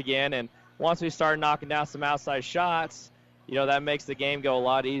groove again. And once we start knocking down some outside shots, that makes the game go a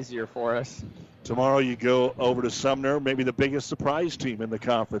lot easier for us. Tomorrow you go over to Sumner. Maybe the biggest surprise team in the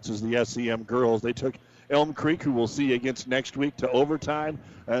conference is the SEM girls. They took Elm Creek, who we'll see against next week, to overtime.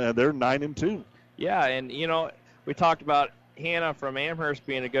 They're 9-2. Yeah, and, we talked about Hannah from Amherst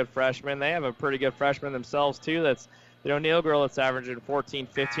being a good freshman. They have a pretty good freshman themselves, too. That's the O'Neill girl that's averaging 14,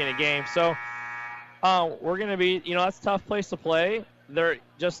 15 a game. So we're going to be, that's a tough place to play. They're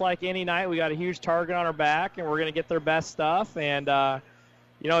just like any night. We got a huge target on our back, and we're going to get their best stuff. And,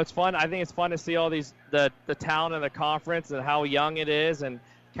 it's fun. I think it's fun to see all the talent in the conference and how young it is, and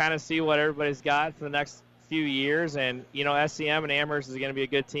kind of see what everybody's got for the next few years. And, SEM and Amherst is going to be a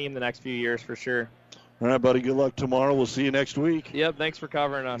good team the next few years for sure. All right, buddy. Good luck tomorrow. We'll see you next week. Yep, thanks for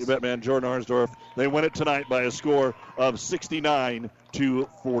covering us. You bet, man. Jordan Arnsdorf. They win it tonight by a score of 69-42.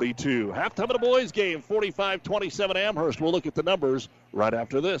 Halftime of the boys' game, 45-27 Amherst. We'll look at the numbers right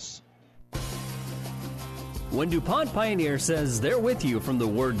after this. When DuPont Pioneer says they're with you from the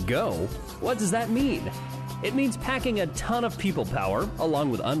word go, what does that mean? It means packing a ton of people power, along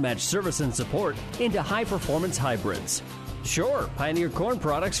with unmatched service and support, into high-performance hybrids. Sure, Pioneer Corn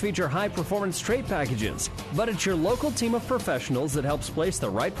products feature high-performance trait packages, but it's your local team of professionals that helps place the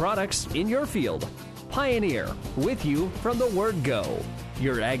right products in your field. Pioneer, with you from the word go.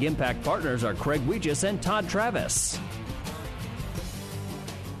 Your Ag Impact partners are Craig Weegis and Todd Travis.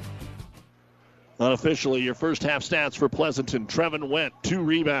 Unofficially, your first half stats for Pleasanton. Trevin Wendt, 2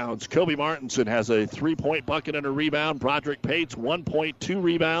 rebounds. Kobe Martinson has a 3-point bucket and a rebound. Broderick Pates, 1 point, 2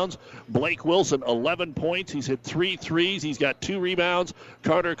 rebounds. Blake Wilson, 11 points. He's hit 3 threes. He's got 2 rebounds.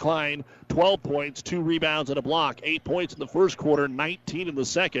 Carter Klein, 12 points, 2 rebounds and a block. 8 points in the first quarter, 19 in the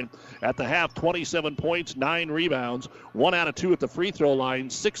second. At the half, 27 points, 9 rebounds. 1 out of 2 at the free throw line.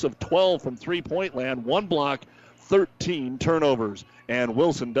 6 of 12 from three-point land. 1 block, 13 turnovers. And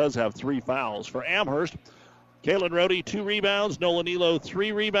Wilson does have 3 fouls. For Amherst, Kaylin Rohde, 2 rebounds. Nolan Elo,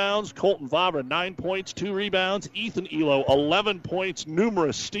 3 rebounds. Colton Vavra, 9 points, 2 rebounds. Ethan Elo, 11 points,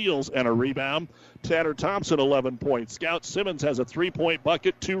 numerous steals, and a rebound. Tanner Thompson, 11 points. Scout Simmons has a 3-point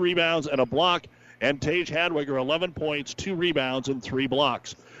bucket, 2 rebounds, and a block. And Tage Hadwiger, 11 points, 2 rebounds, and 3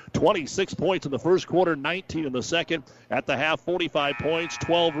 blocks. 26 points in the first quarter, 19 in the second. At the half, 45 points,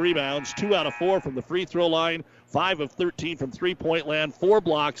 12 rebounds, 2 out of 4 from the free throw line, 5 of 13 from three-point land, 4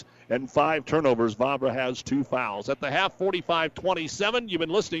 blocks, and 5 turnovers. Vavra has 2 fouls. At the half, 45-27. You've been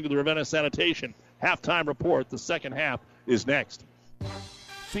listening to the Ravenna Sanitation halftime report. The second half is next.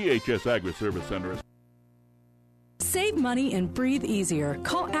 CHS Agri-Service Center. Save money and breathe easier.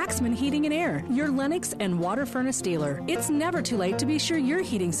 Call Axman Heating and Air, your Lennox and water furnace dealer. It's never too late to be sure your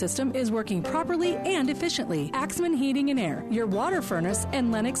heating system is working properly and efficiently. Axman Heating and Air, your water furnace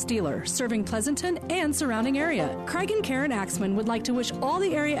and Lennox dealer, serving Pleasanton and surrounding area. Craig and Karen Axman would like to wish all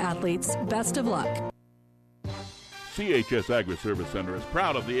the area athletes best of luck. CHS Agri-Service Center is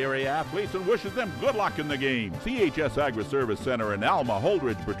proud of the area athletes and wishes them good luck in the game. CHS Agri-Service Center in Alma,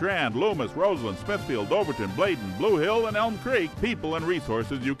 Holdridge, Bertrand, Loomis, Roseland, Smithfield, Overton, Bladen, Blue Hill, and Elm Creek. People and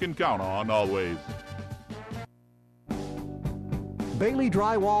resources you can count on always. Bailey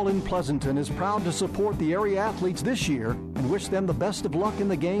Drywall in Pleasanton is proud to support the area athletes this year and wish them the best of luck in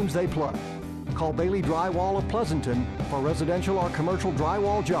the games they play. Call Bailey Drywall of Pleasanton for residential or commercial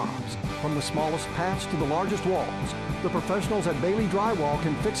drywall jobs. From the smallest patch to the largest walls, the professionals at Bailey Drywall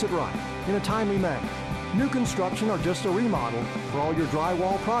can fix it right in a timely manner. New construction or just a remodel, for all your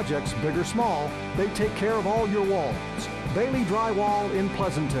drywall projects, big or small, they take care of all your walls. Bailey Drywall in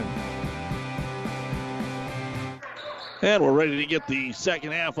Pleasanton. And we're ready to get the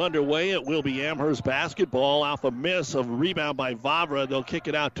second half underway. It will be Amherst basketball off a miss of rebound by Vavra. They'll kick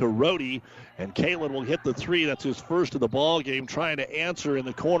it out to Rohde, and Kalen will hit the three. That's his first of the ball game. Trying to answer in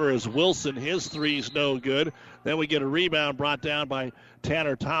the corner is Wilson. His three's no good. Then we get a rebound brought down by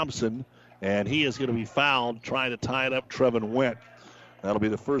Tanner Thompson, and he is going to be fouled trying to tie it up Trevin Went. That'll be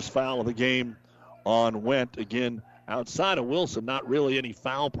the first foul of the game on Went. Again, outside of Wilson, not really any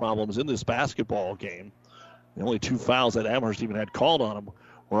foul problems in this basketball game. The only two fouls that Amherst even had called on him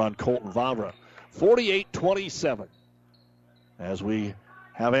were on Colton Vavra. 48-27 as we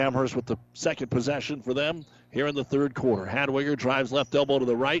have Amherst with the second possession for them here in the third quarter. Hadwiger drives left elbow to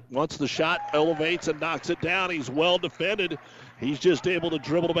the right, wants the shot, elevates and knocks it down. He's well defended. He's just able to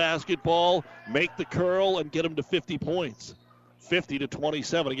dribble the basketball, make the curl, and get him to 50 points.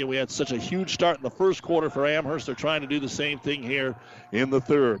 50-27. Again, we had such a huge start in the first quarter for Amherst. They're trying to do the same thing here in the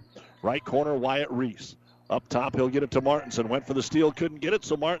third. Right corner, Wyatt Reese. Up top, he'll get it to Martinson. Went for the steal, couldn't get it,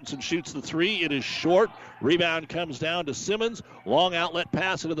 so Martinson shoots the three. It is short. Rebound comes down to Simmons. Long outlet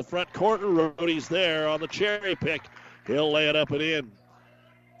pass into the front corner. Rohde's there on the cherry pick. He'll lay it up and in.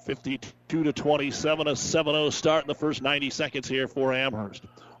 52-27, a 7-0 start in the first 90 seconds here for Amherst.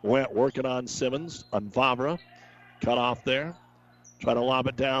 Went working on Simmons, on Vavra. Cut off there. Try to lob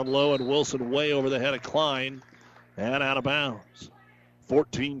it down low, and Wilson way over the head of Klein and out of bounds.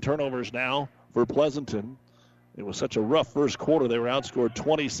 14 turnovers now for Pleasanton. It was such a rough first quarter. They were outscored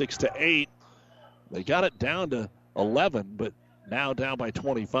 26-8. They got it down to 11, but now down by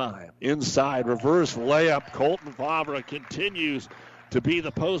 25. Inside, reverse layup. Colton Vavra continues to be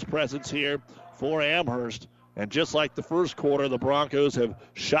the post presence here for Amherst. And just like the first quarter, the Broncos have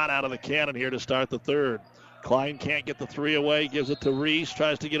shot out of the cannon here to start the third. Klein can't get the three away, gives it to Reese,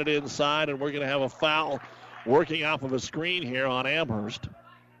 tries to get it inside, and we're going to have a foul working off of a screen here on Amherst.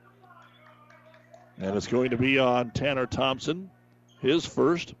 And it's going to be on Tanner Thompson, his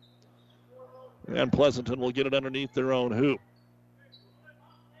first. And Pleasanton will get it underneath their own hoop.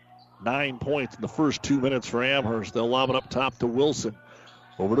 9 points in the first 2 minutes for Amherst. They'll lob it up top to Wilson.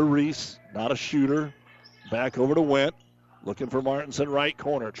 Over to Reese, not a shooter. Back over to Went. Looking for Martinson, right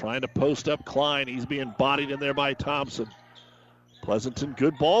corner. Trying to post up Klein. He's being bodied in there by Thompson. Pleasanton,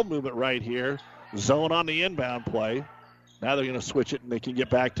 good ball movement right here. Zone on the inbound play. Now they're going to switch it, and they can get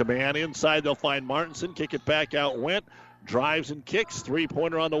back to man. Inside, they'll find Martinson. Kick it back out. Went. Drives and kicks.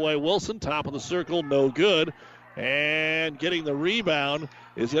 Three-pointer on the way. Wilson, top of the circle, no good. And getting the rebound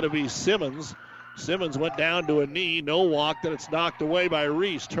is going to be Simmons. Simmons went down to a knee. No walk. Then it's knocked away by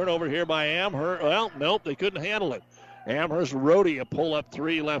Reese. Turnover here by Amherst. Well, nope, they couldn't handle it. Amherst, Rohde, a pull-up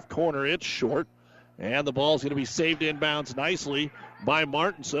three, left corner. It's short. And the ball's going to be saved inbounds nicely by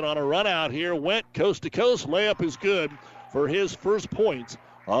Martinson on a run out here. Went coast to coast. Layup is good for his first points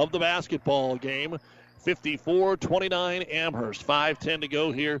of the basketball game. 54-29 Amherst. 5:10 to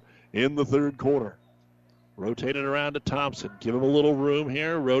go here in the third quarter. Rotated around to Thompson. Give him a little room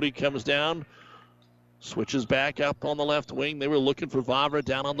here. Rohde comes down. Switches back up on the left wing. They were looking for Vavra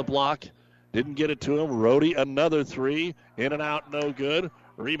down on the block. Didn't get it to him. Rohde, another three. In and out, no good.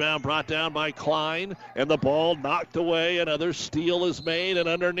 Rebound brought down by Klein. And the ball knocked away. Another steal is made. And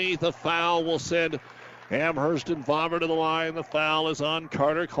underneath, a foul will send Amherst and Vavra to the line. The foul is on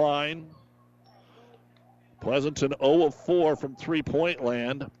Carter Klein. Pleasanton 0 of 4 from three-point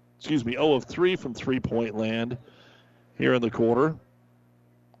land. 0 of 3 from three-point land here in the quarter.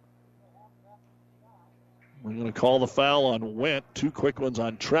 We're going to call the foul on Went. 2 quick ones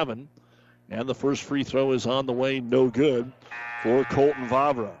on Trevin. And the first free throw is on the way, no good for Colton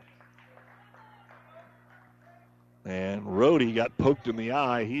Vavra. And Rohde got poked in the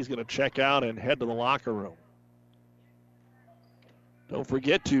eye. He's going to check out and head to the locker room. Don't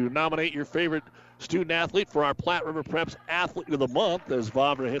forget to nominate your favorite student athlete for our Platte River Preps Athlete of the Month as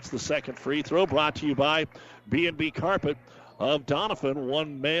Vavra hits the second free throw. Brought to you by B&B Carpet of Doniphan.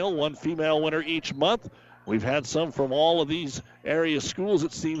 1 male, 1 female winner each month. We've had some from all of these area schools,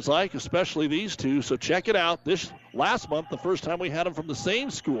 it seems like, especially these two. So check it out. This last month, the first time we had them from the same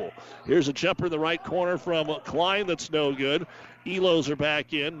school. Here's a jumper in the right corner from Klein that's no good. Elos are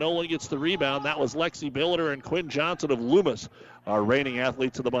back in. Nolan gets the rebound. That was Lexi Billiter and Quinn Johnson of Loomis, our reigning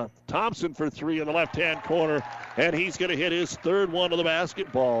athletes of the month. Thompson for 3 in the left-hand corner, and he's going to hit his third one of the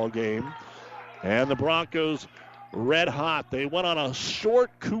basketball game. And the Broncos red hot. They went on a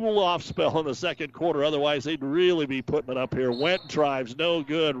short cool-off spell in the second quarter. Otherwise, they'd really be putting it up here. Went drives, no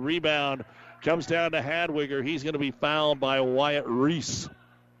good. Rebound comes down to Hadwiger. He's going to be fouled by Wyatt Reese.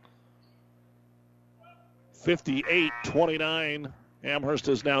 58-29. Amherst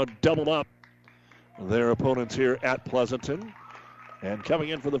has now doubled up their opponents here at Pleasanton. And coming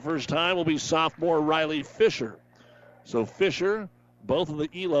in for the first time will be sophomore Riley Fisher. So Fisher, both of the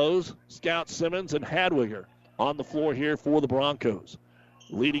Elos, Scout Simmons and Hadwiger on the floor here for the Broncos.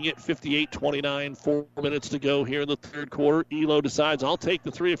 Leading it 58-29, 4 minutes to go here in the third quarter. Elo decides, I'll take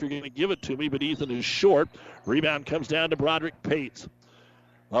the three if you're going to give it to me, but Ethan is short. Rebound comes down to Broderick Pates.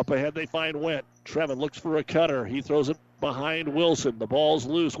 Up ahead they find Went. Trevin looks for a cutter. He throws it behind Wilson. The ball's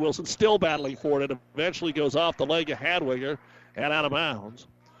loose. Wilson still battling for it. It eventually goes off the leg of Hadwiger and out of bounds.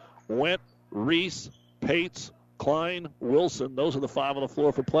 Went, Reese, Pates, Klein, Wilson. Those are the five on the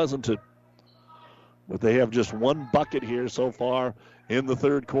floor for Pleasanton. But they have just one bucket here so far in the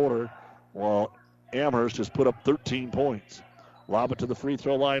third quarter, while Amherst has put up 13 points. Lob it to the free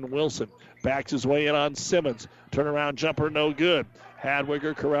throw line. Wilson backs his way in on Simmons. Turnaround jumper, no good.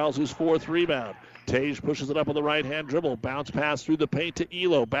 Hadwiger corrals his fourth rebound. Tage pushes it up on the right-hand dribble. Bounce pass through the paint to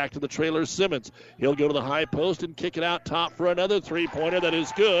Elo. Back to the trailer, Simmons. He'll go to the high post and kick it out top for another three-pointer that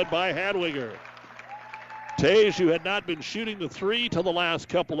is good by Hadwiger. Tage, who had not been shooting the three till the last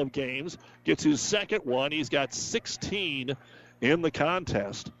couple of games, gets his second one. He's got 16 in the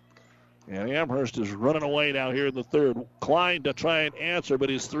contest. And Amherst is running away now here in the third. Klein to try and answer, but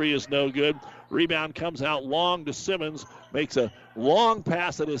his three is no good. Rebound comes out long to Simmons. Makes a long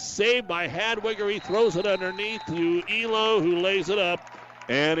pass that is saved by Hadwiger. He throws it underneath to Elo, who lays it up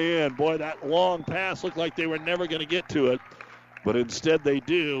and in. Boy, that long pass looked like they were never going to get to it. But instead they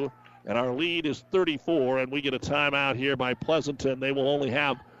do. And our lead is 34, and we get a timeout here by Pleasanton. They will only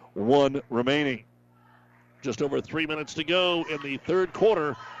have one remaining. Just over 3 minutes to go in the third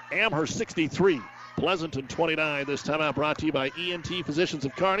quarter. Amherst 63, Pleasanton 29. This timeout brought to you by ENT Physicians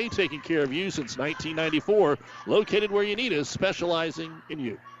of Kearney, taking care of you since 1994. Located where you need us, specializing in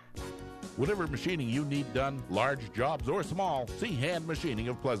you. Whatever machining you need done, large jobs or small, see Hand Machining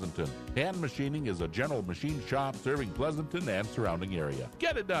of Pleasanton. Hand Machining is a general machine shop serving Pleasanton and surrounding area.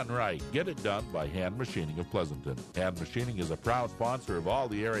 Get it done right. Get it done by Hand Machining of Pleasanton. Hand Machining is a proud sponsor of all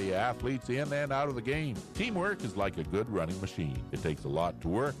the area athletes in and out of the game. Teamwork is like a good running machine. It takes a lot to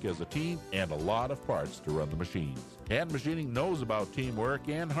work as a team and a lot of parts to run the machines. Hand Machining knows about teamwork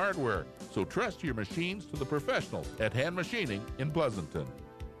and hard work, so trust your machines to the professionals at Hand Machining in Pleasanton.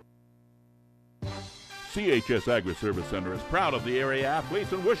 CHS Agri-Service Center is proud of the area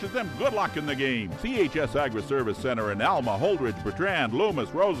athletes and wishes them good luck in the game. CHS Agri-Service Center in Alma, Holdridge, Bertrand, Loomis,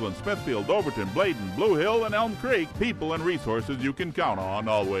 Roseland, Smithfield, Overton, Bladen, Blue Hill, and Elm Creek. People and resources you can count on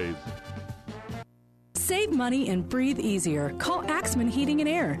always. Save money and breathe easier. Call Axman Heating and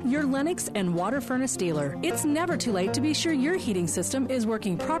Air, your Lennox and water furnace dealer. It's never too late to be sure your heating system is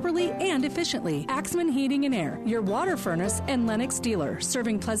working properly and efficiently. Axman Heating and Air, your water furnace and Lennox dealer,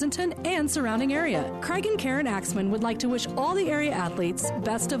 serving Pleasanton and surrounding area. Craig and Karen Axman would like to wish all the area athletes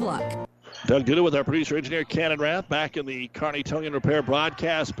best of luck. Doug Duda with our producer engineer Cannon Rath back in the Kearney Towing and Repair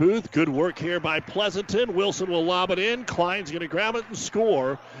broadcast booth. Good work here by Pleasanton. Wilson will lob it in. Klein's going to grab it and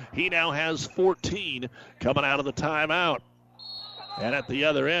score. He now has 14 coming out of the timeout. And at the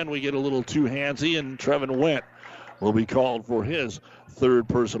other end, we get a little too handsy, and Trevin Went will be called for his third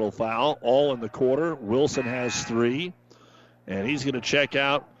personal foul. All in the quarter. Wilson has 3, and he's going to check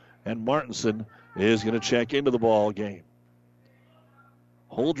out, and Martinson is going to check into the ball game.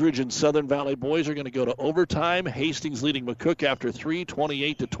 Holdridge and Southern Valley boys are going to go to overtime. Hastings leading McCook after 3,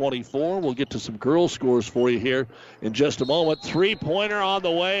 28-24. We'll get to some girls' scores for you here in just a moment. Three-pointer on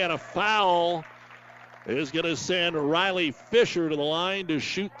the way, and a foul is going to send Riley Fisher to the line to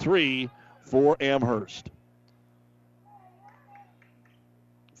shoot 3 for Amherst.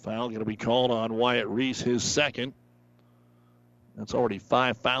 Foul going to be called on Wyatt Reese, his second. That's already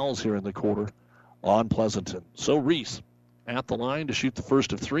 5 fouls here in the quarter on Pleasanton. So Reese at the line to shoot the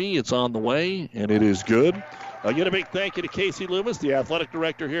first of 3. It's on the way, and it is good. Again, a big thank you to Casey Loomis, the athletic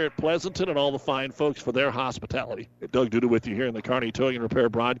director here at Pleasanton, and all the fine folks for their hospitality. Doug Duda with you here in the Kearney Towing and Repair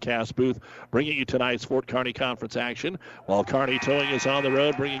broadcast booth, bringing you tonight's Fort Kearney Conference action, while Kearney Towing is on the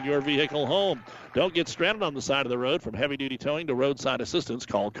road, bringing your vehicle home. Don't get stranded on the side of the road. From heavy-duty towing to roadside assistance,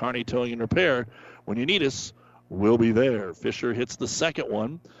 call Kearney Towing and Repair. When you need us, we'll be there. Fisher hits the second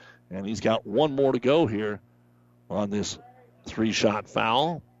one, and he's got one more to go here on this 3-shot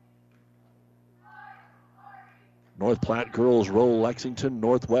foul. North Platte girls roll Lexington.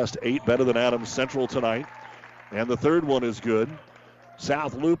 Northwest 8 better than Adams Central tonight. And the third one is good.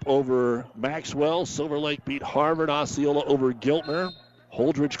 South Loop over Maxwell. Silver Lake beat Harvard. Osceola over Giltner.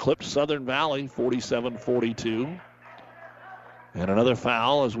 Holdridge clipped Southern Valley 47-42. And another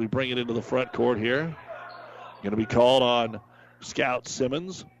foul as we bring it into the front court here. Going to be called on Scout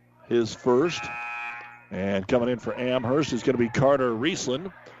Simmons, his first. And coming in for Amherst is going to be Carter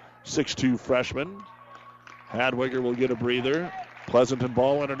Riesland, 6'2 freshman. Hadwiger will get a breather. Pleasanton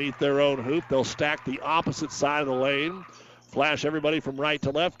ball underneath their own hoop. They'll stack the opposite side of the lane. Flash everybody from right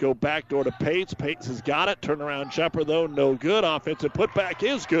to left. Go backdoor to Pates. Pates has got it. Turnaround jumper, though, no good. Offensive putback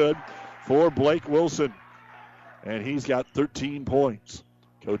is good for Blake Wilson. And he's got 13 points.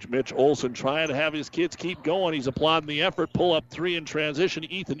 Coach Mitch Olson trying to have his kids keep going. He's applauding the effort. Pull up three in transition.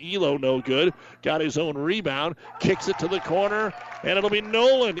 Ethan Elo, no good. Got his own rebound. Kicks it to the corner. And it'll be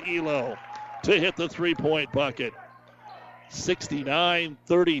Nolan Elo to hit the three-point bucket.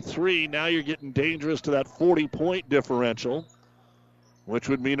 69-33. Now you're getting dangerous to that 40-point differential, which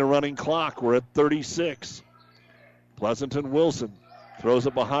would mean a running clock. We're at 36. Pleasanton Wilson throws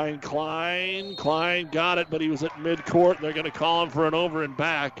it behind Klein. Klein got it, but he was at midcourt. They're going to call him for an over and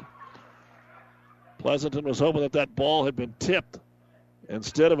back. Pleasanton was hoping that that ball had been tipped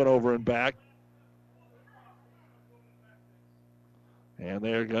instead of an over and back. And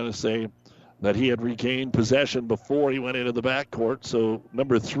they're going to say that he had regained possession before he went into the backcourt. So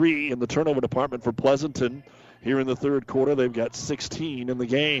number 3 in the turnover department for Pleasanton here in the third quarter. They've got 16 in the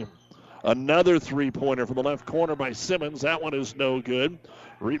game. Another three-pointer from the left corner by Simmons. That one is no good.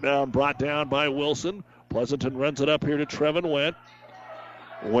 Rebound brought down by Wilson. Pleasanton runs it up here to Trevin Went.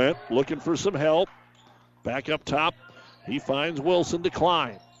 Went looking for some help. Back up top. He finds Wilson to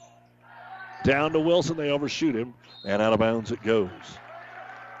Klein. Down to Wilson. They overshoot him. And out of bounds it goes.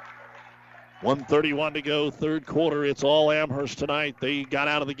 1:31 to go, third quarter. It's all Amherst tonight. They got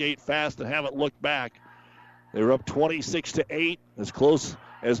out of the gate fast and haven't looked back. They were up 26-8. As close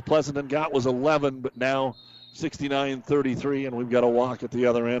as Pleasanton got was 11, but now 69-33, and we've got a walk at the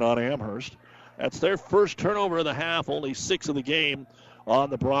other end on Amherst. That's their first turnover of the half, only 6 of the game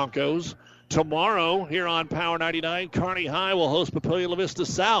on the Broncos. Tomorrow, here on Power 99, Kearney High will host Papillion La Vista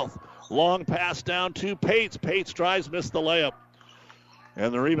South. Long pass down to Pates. Pates drives, missed the layup.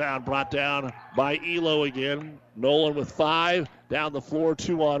 And the rebound brought down by Elo again. Nolan with 5. Down the floor,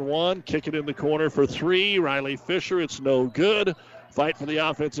 2-on-1. Kick it in the corner for 3. Riley Fisher, it's no good. Fight for the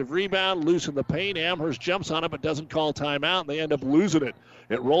offensive rebound. Loosen the paint. Amherst jumps on it but doesn't call timeout, and they end up losing it.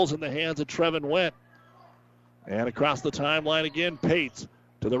 It rolls in the hands of Trevin Went. And across the timeline again, Pates.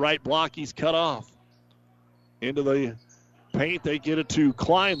 To the right block, he's cut off. Into the paint, they get it to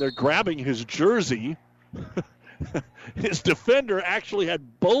Klein. They're grabbing his jersey. His defender actually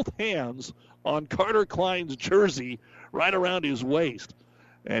had both hands on Carter Klein's jersey right around his waist.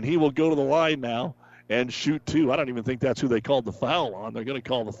 And he will go to the line now and shoot 2. I don't even think that's who they called the foul on. They're going to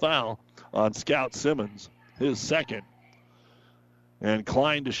call the foul on Scout Simmons, his second. And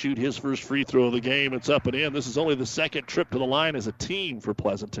Klein to shoot his first free throw of the game. It's up and in. This is only the second trip to the line as a team for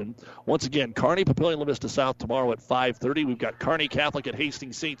Pleasanton. Once again, Kearney, Papillion La Vista South tomorrow at 5:30. We've got Kearney Catholic at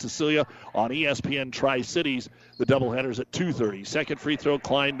Hastings St. Cecilia on ESPN Tri-Cities. The doubleheaders at 2:30. Second free throw,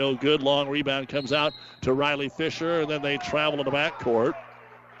 Klein, no good. Long rebound comes out to Riley Fisher, and then they travel to the backcourt.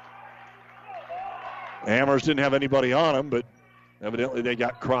 Amherst didn't have anybody on them, but evidently they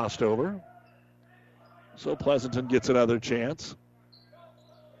got crossed over. So Pleasanton gets another chance.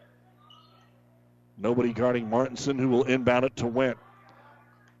 Nobody guarding Martinson, who will inbound it to Went.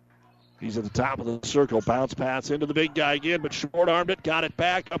 He's at the top of the circle. Bounce pass into the big guy again, but short-armed it. Got it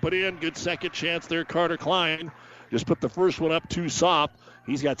back, up and in. Good second chance there, Carter Klein. Just put the first one up too soft.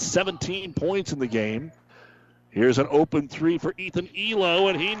 He's got 17 points in the game. Here's an open 3 for Ethan Elo,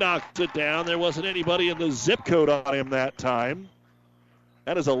 and he knocks it down. There wasn't anybody in the zip code on him that time.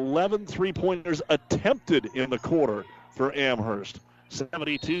 That is 11 three-pointers attempted in the quarter for Amherst.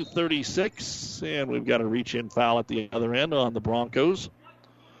 72-36, and we've got a reach-in foul at the other end on the Broncos.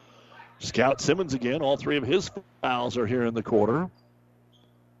 Scout Simmons again. All 3 of his fouls are here in the quarter.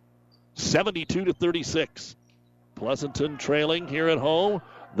 72-36. Pleasanton trailing here at home.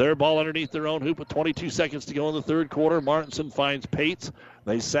 Their ball underneath their own hoop with 22 seconds to go in the third quarter. Martinson finds Pates.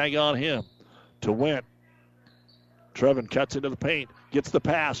 They sag on him to Went. Trevin cuts into the paint, gets the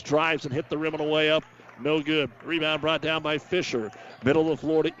pass, drives and hit the rim on the way up. No good. Rebound brought down by Fisher. Middle of the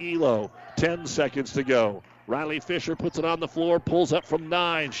floor to Elo. 10 seconds to go. Riley Fisher puts it on the floor, pulls up from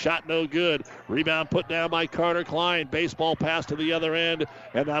 9. Shot no good. Rebound put down by Carter Klein. Baseball pass to the other end,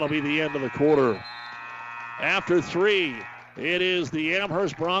 and that'll be the end of the quarter. After 3, it is the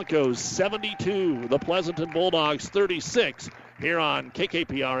Amherst Broncos 72, the Pleasanton Bulldogs 36, here on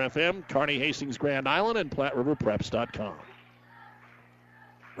KKPR-FM, Kearney, Hastings, Grand Island, and PlatteRiverPreps.com.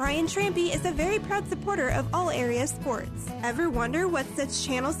 Ryan Trampy is a very proud supporter of all area sports. Ever wonder what sets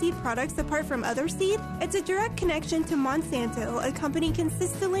Channel Seed products apart from other seed? It's a direct connection to Monsanto, a company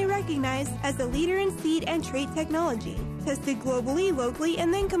consistently recognized as a leader in seed and trait technology. Tested globally, locally,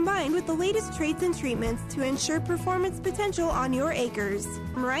 and then combined with the latest traits and treatments to ensure performance potential on your acres.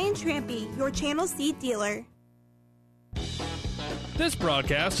 Ryan Trampy, your Channel Seed dealer. This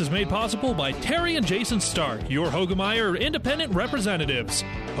broadcast is made possible by Terry and Jason Stark, your Hogemeyer independent representatives.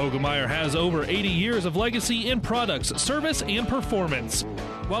 Hogemeyer has over 80 years of legacy in products, service, and performance.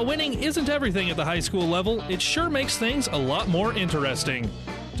 While winning isn't everything at the high school level, it sure makes things a lot more interesting.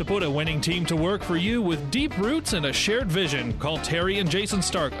 To put a winning team to work for you with deep roots and a shared vision, call Terry and Jason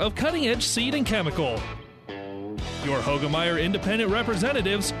Stark of Cutting Edge Seed and Chemical. Your Hogemeyer independent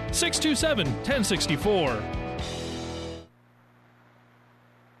representatives, 627-1064.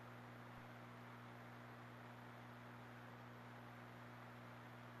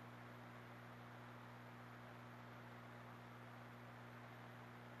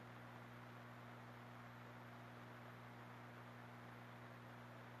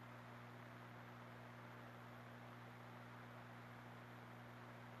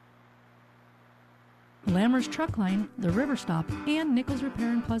 Amherst Truck Line, the River Stop, and Nichols Repair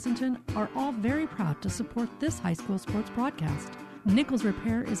in Pleasanton are all very proud to support this high school sports broadcast. Nichols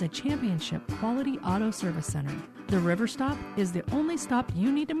Repair is a championship quality auto service center. The River Stop is the only stop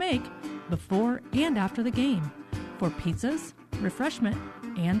you need to make before and after the game for pizzas, refreshment,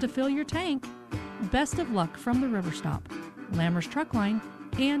 and to fill your tank. Best of luck from the River Stop, Amherst Truck Line,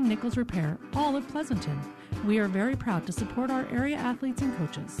 and Nichols Repair, all of Pleasanton. We are very proud to support our area athletes and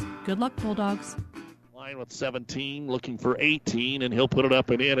coaches. Good luck, Bulldogs. With 17, looking for 18, and he'll put it up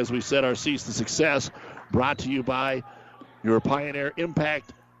and in. As we said, our Cease to Success brought to you by your Pioneer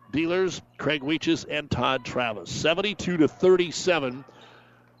Impact dealers, Craig Weeches and Todd Travis. 72-37,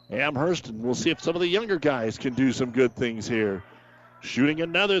 Amherst, and we'll see if some of the younger guys can do some good things here. Shooting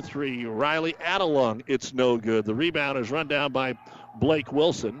another three, Riley Adelung. It's no good. The rebound is run down by Blake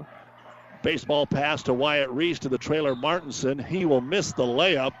Wilson. Baseball pass to Wyatt Reese to the trailer Martinson. He will miss the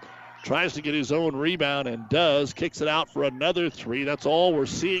layup. Tries to get his own rebound and does. Kicks it out for another three. That's all we're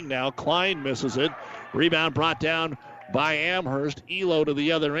seeing now. Klein misses it. Rebound brought down by Amherst. Elo to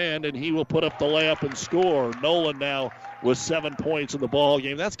the other end, and he will put up the layup and score. Nolan now with 7 points in the ball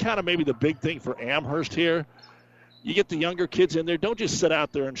game. That's kind of maybe the big thing for Amherst here. You get the younger kids in there. Don't just sit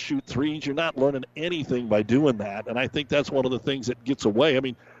out there and shoot threes. You're not learning anything by doing that, and I think that's one of the things that gets away. I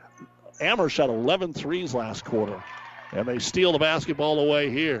mean, Amherst shot 11 threes last quarter, and they steal the basketball away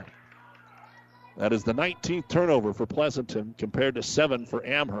here. That is the 19th turnover for Pleasanton compared to 7 for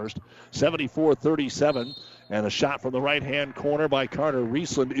Amherst. 74-37. And a shot from the right-hand corner by Carter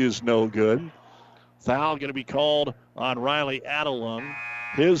Riesland is no good. Foul going to be called on Riley Adelung.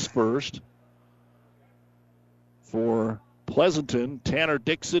 His first. For Pleasanton, Tanner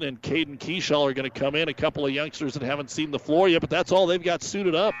Dixon and Caden Keyshaw are going to come in. A couple of youngsters that haven't seen the floor yet, but that's all they've got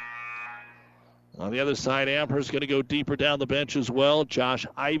suited up. On the other side, Amherst going to go deeper down the bench as well. Josh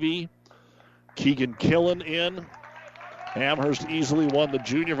Ivey. Keegan Killen in. Amherst easily won the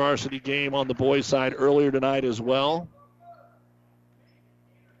junior varsity game on the boys' side earlier tonight as well.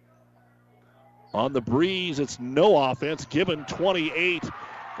 On the breeze, it's no offense. Gibbon 28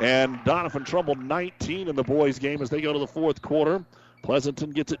 and Donovan Trumbull 19 in the boys' game as they go to the fourth quarter.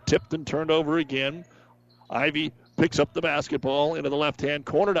 Pleasanton gets it tipped and turned over again. Ivy picks up the basketball into the left-hand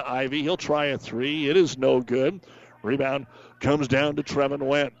corner to Ivy. He'll try a three. It is no good. Rebound comes down to Trevin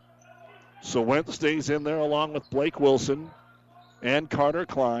Wendt. So Wendt stays in there along with Blake Wilson and Carter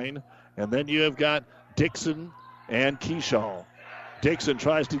Klein. And then you have got Dixon and Keyshaw. Dixon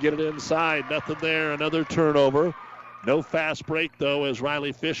tries to get it inside. Nothing there. Another turnover. No fast break, though, as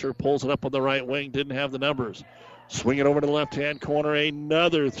Riley Fisher pulls it up on the right wing. Didn't have the numbers. Swing it over to the left-hand corner.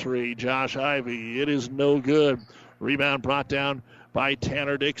 Another three. Josh Ivey. It is no good. Rebound brought down by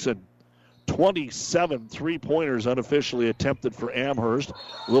Tanner Dixon. 27 three-pointers unofficially attempted for Amherst.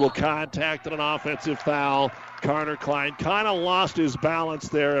 A little contact and an offensive foul. Carter Klein kind of lost his balance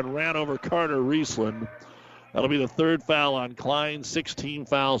there and ran over Carter Riesland. That'll be the third foul on Klein. 16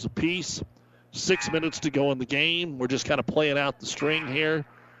 fouls apiece. 6 minutes to go in the game. We're just kind of playing out the string here.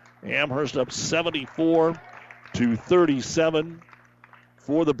 Amherst up 74-37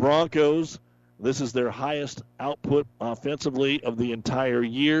 for the Broncos. This is their highest output offensively of the entire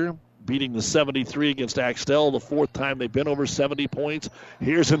year, beating the 73 against Axtell, the fourth time they've been over 70 points.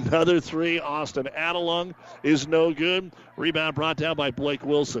 Here's another three. Austin Adelung is no good. Rebound brought down by Blake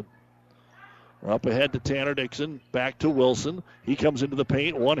Wilson. Up ahead to Tanner Dixon. Back to Wilson. He comes into the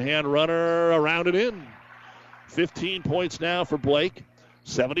paint. One-hand runner around and in. 15 points now for Blake.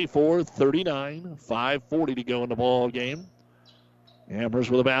 74-39. 5:40 to go in the ball game.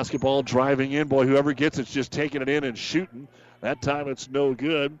 Amherst with a basketball driving in. Boy, whoever gets it's just taking it in and shooting. That time it's no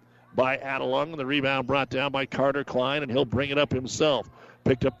good by Adelung. The rebound brought down by Carter Klein, and he'll bring it up himself.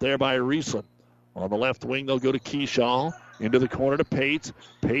 Picked up there by Riesland. On the left wing, they'll go to Keyshaw. Into the corner to Pates.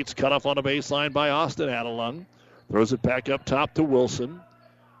 Pates cut off on the baseline by Austin Adelung. Throws it back up top to Wilson.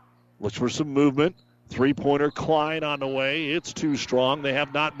 Looks for some movement. Three-pointer Klein on the way. It's too strong. They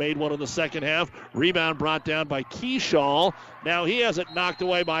have not made one in the second half. Rebound brought down by Keyshaw. Now he has it knocked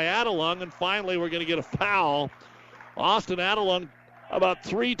away by Adelung, and finally we're going to get a foul. Austin Adelung about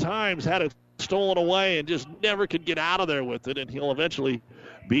 3 times had it stolen away and just never could get out of there with it, and he'll eventually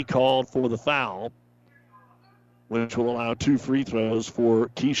be called for the foul, which will allow 2 free throws for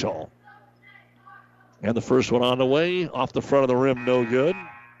Keyshaw. And the first one on the way, off the front of the rim, no good.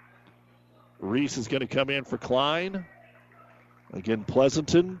 Reese is going to come in for Klein. Again,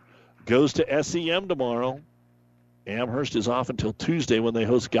 Pleasanton goes to SEM tomorrow. Amherst is off until Tuesday when they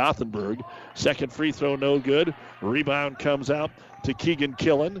host Gothenburg. Second free throw, no good. Rebound comes out to Keegan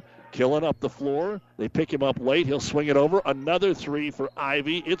Killen. Killen up the floor. They pick him up late. He'll swing it over. Another 3 for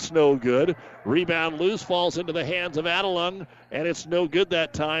Ivy. It's no good. Rebound loose, falls into the hands of Adelung, and it's no good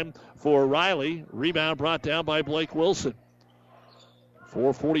that time for Riley. Rebound brought down by Blake Wilson.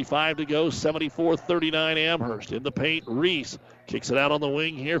 4:45 to go, 74-39 Amherst. In the paint, Reese kicks it out on the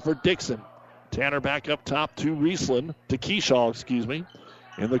wing here for Dixon. Tanner back up top to Keyshaw.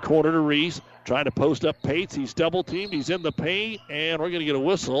 In the corner to Reese, trying to post up Pates. He's double-teamed. He's in the paint, and we're going to get a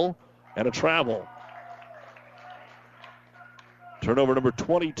whistle and a travel. Turnover number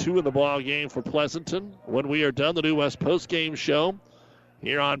 22 in the ball game for Pleasanton. When we are done, the New West postgame show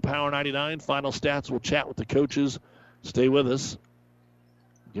here on Power 99. Final stats. We'll chat with the coaches. Stay with us.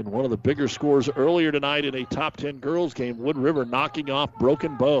 Again, one of the bigger scores earlier tonight in a top 10 girls game. Wood River knocking off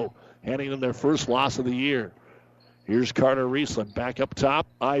Broken Bow, handing them their first loss of the year. Here's Carter Riesland back up top.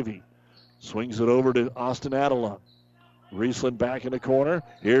 Ivy swings it over to Austin Adelung. Riesland back in the corner.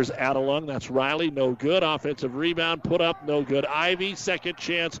 Here's Adelung. That's Riley. No good. Offensive rebound put up. No good. Ivy. Second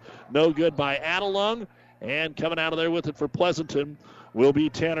chance. No good by Adelung. And coming out of there with it for Pleasanton will be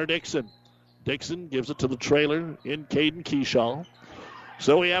Tanner Dixon. Dixon gives it to the trailer in Caden Keyshaw.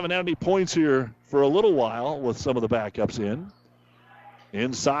 So we haven't had any points here for a little while with some of the backups in.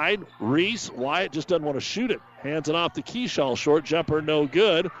 Inside, Reese. Wyatt just doesn't want to shoot it. Hands it off to Keyshaw. Short jumper, no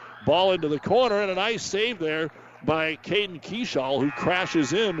good. Ball into the corner, and a nice save there by Caden Keyshaw, who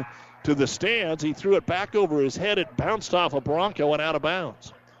crashes in to the stands. He threw it back over his head. It bounced off a Bronco and out of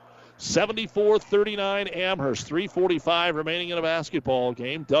bounds. 74-39 Amherst. 3:45 remaining in a basketball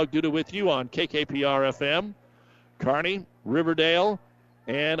game. Doug Duda with you on KKPR-FM. Kearney, Riverdale,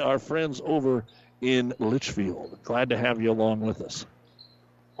 and our friends over in Litchfield. Glad to have you along with us.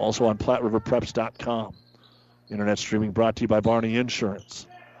 Also on PlatteRiverPreps.com. Internet streaming brought to you by Barney Insurance.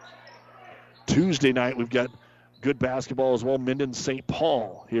 Tuesday night, we've got good basketball as well. Minden St.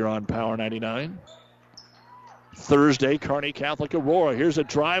 Paul here on Power 99. Thursday, Kearney Catholic Aurora. Here's a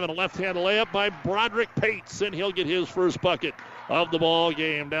drive and a left-hand layup by Broderick Pates, and he'll get his first bucket of the ball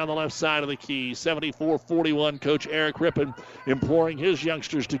game down the left side of the key. 74-41, Coach Eric Rippon imploring his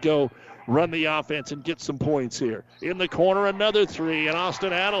youngsters to go run the offense and get some points here. In the corner, another 3, and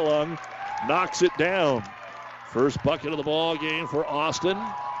Austin Adelung knocks it down. First bucket of the ball game for Austin,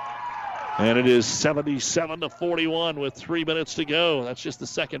 and it is 77-41 with 3 minutes to go. That's just the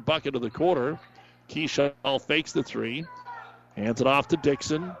second bucket of the quarter. Keyshaw fakes the 3, hands it off to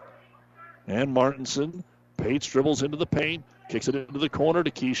Dixon and Martinson. Pates dribbles into the paint, kicks it into the corner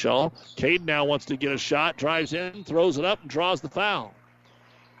to Keyshaw. Cade now wants to get a shot, drives in, throws it up, and draws the foul.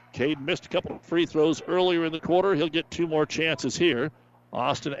 Cade missed a couple of free throws earlier in the quarter. He'll get 2 more chances here.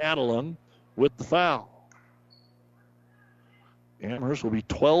 Austin Adelung with the foul. Amherst will be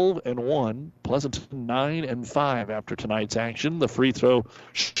 12-1. Pleasanton 9-5 after tonight's action. The free throw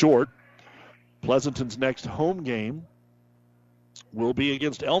short. Pleasanton's next home game will be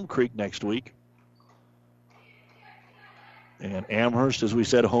against Elm Creek next week. And Amherst, as we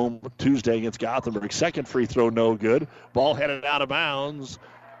said, home Tuesday against Gothenburg. Second free throw, no good. Ball headed out of bounds,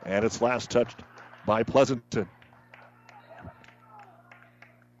 and it's last touched by Pleasanton.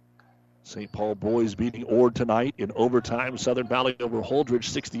 St. Paul boys beating Ord tonight in overtime. Southern Valley over Holdridge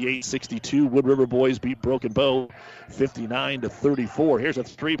 68-62. Wood River boys beat Broken Bow 59-34. Here's a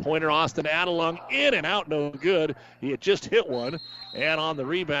three-pointer. Austin Adelung in and out, no good. He had just hit one. And on the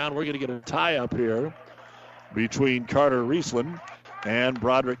rebound, we're going to get a tie-up here between Carter Riesland and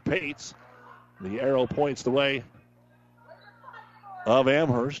Broderick Pates. The arrow points the way of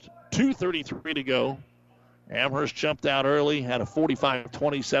Amherst. 2:33 to go. Amherst jumped out early, had a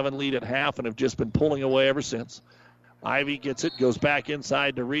 45-27 lead at half, and have just been pulling away ever since. Ivy gets it, goes back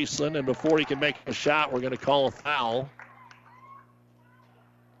inside to Riesland, and before he can make a shot, we're going to call a foul.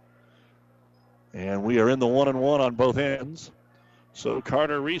 And we are in the 1-1 on both ends. So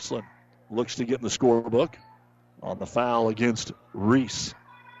Carter Riesland looks to get in the scorebook on the foul against Reese.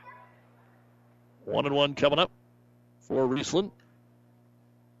 1-1 coming up for Riesland.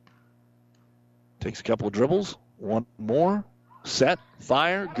 Takes a couple of dribbles. One more. Set.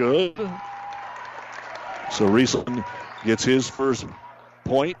 Fire. Good. So Riesland gets his first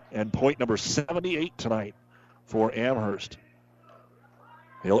point, and point number 78 tonight for Amherst.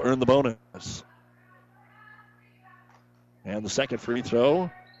 He'll earn the bonus. And the second free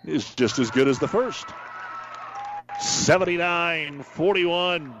throw is just as good as the first.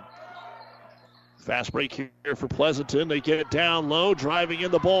 79-41. Fast break here for Pleasanton. They get it down low, driving in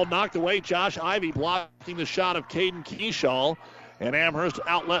the ball, knocked away. Josh Ivy blocking the shot of Caden Keyshaw. And Amherst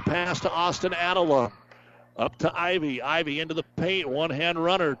outlet pass to Austin Adela. Up to Ivy. Ivy into the paint. One-hand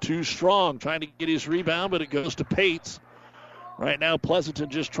runner. Too strong. Trying to get his rebound, but it goes to Pates. Right now,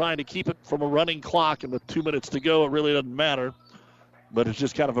 Pleasanton just trying to keep it from a running clock. And with 2 minutes to go, it really doesn't matter. But it's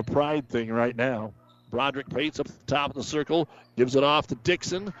just kind of a pride thing right now. Broderick Pates up at the top of the circle. Gives it off to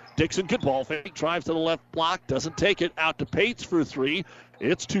Dixon. Dixon, good ball fake. Drives to the left block. Doesn't take it. Out to Pates for three.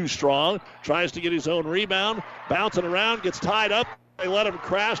 It's too strong. Tries to get his own rebound. Bouncing around. Gets tied up. They let him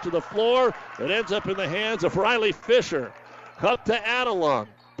crash to the floor. It ends up in the hands of Riley Fisher. Up to Adelung.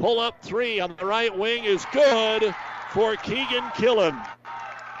 Pull up three on the right wing is good for Keegan Killen.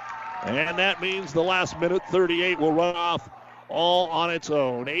 And that means the last minute 38 will run off all on its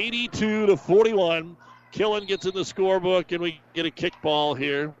own. 82-41. Killen gets in the scorebook, and we get a kickball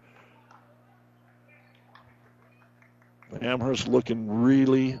here. Amherst looking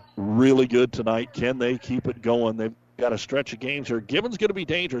really, really good tonight. Can they keep it going? They've got a stretch of games here. Gibbon's going to be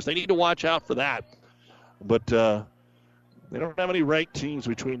dangerous. They need to watch out for that. But they don't have any ranked teams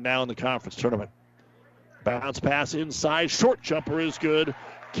between now and the conference tournament. Bounce pass inside. Short jumper is good.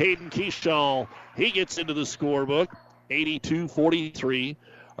 Caden Keyshaw, he gets into the scorebook. 82-43.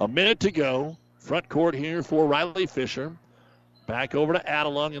 A minute to go. Front court here for Riley Fisher. Back over to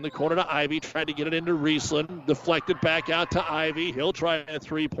Adelung in the corner to Ivy. Tried to get it into Riesland. Deflected back out to Ivy. He'll try a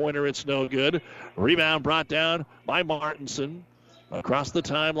three-pointer. It's no good. Rebound brought down by Martinson. Across the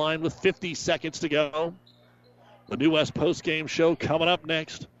timeline with 50 seconds to go. The New West postgame show coming up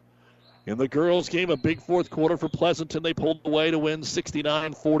next. In the girls' game, a big fourth quarter for Pleasanton. They pulled away to win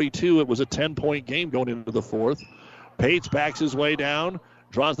 69-42. It was a 10-point game going into the fourth. Pates backs his way down.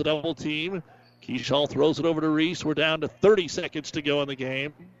 Draws the double team. Keyshaw throws it over to Reese. We're down to 30 seconds to go in the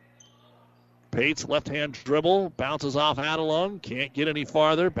game. Pates, left-hand dribble, bounces off Adelung. Can't get any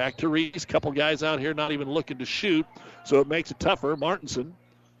farther. Back to Reese. Couple guys out here not even looking to shoot, so it makes it tougher. Martinson,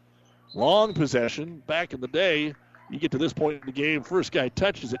 long possession. Back in the day, you get to this point in the game, first guy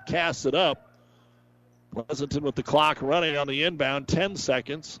touches it, casts it up. Pleasanton with the clock running on the inbound, 10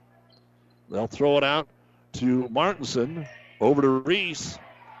 seconds. They'll throw it out to Martinson. Over to Reese.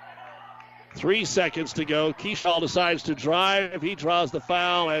 3 seconds to go. Keyshaw decides to drive. He draws the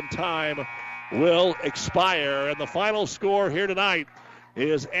foul, and time will expire. And the final score here tonight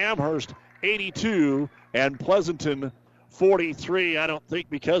is Amherst 82 and Pleasanton 43. I don't think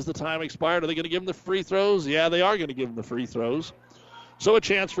because the time expired, are they going to give him the free throws? Yeah, they are going to give him the free throws. So a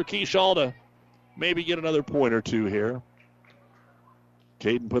chance for Keyshaw to maybe get another point or two here.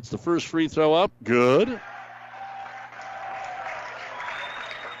 Caden puts the first free throw up. Good.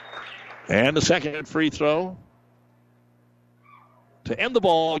 And the second free throw to end the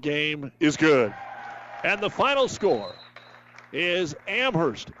ball game is good. And the final score is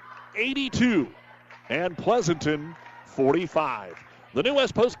Amherst 82 and Pleasanton 45. The New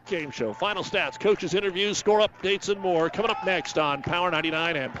West Post Game Show. Final stats, coaches' interviews, score updates, and more coming up next on Power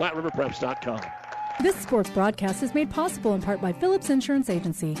 99 and PlatteRiverPreps.com. This sports broadcast is made possible in part by Phillips Insurance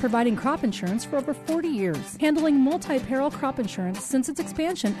Agency, providing crop insurance for over 40 years, handling multi-peril crop insurance since its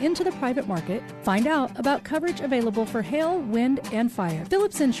expansion into the private market. Find out about coverage available for hail, wind, and fire.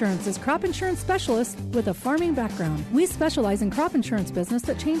 Phillips Insurance is crop insurance specialist with a farming background. We specialize in crop insurance business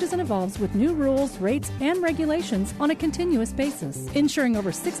that changes and evolves with new rules, rates, and regulations on a continuous basis, insuring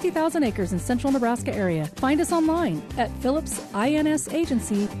over 60,000 acres in central Nebraska area. Find us online at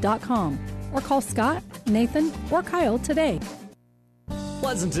phillipsinsagency.com. or call Scott, Nathan, or Kyle today.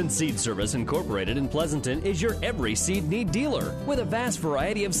 Pleasanton Seed Service Incorporated in Pleasanton is your every seed need dealer with a vast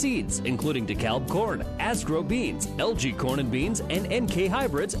variety of seeds, including DeKalb corn, Astro beans, LG corn and beans, and NK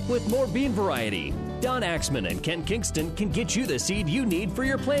hybrids with more bean variety. Don Axman and Kent Kingston can get you the seed you need for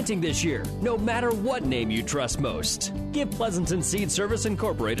your planting this year, no matter what name you trust most. Give Pleasanton Seed Service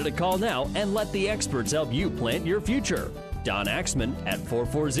Incorporated a call now and let the experts help you plant your future. Don Axman at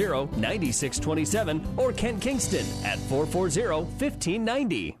 440-9627 or Kent Kingston at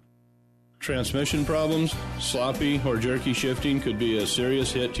 440-1590. Transmission problems, sloppy or jerky shifting could be a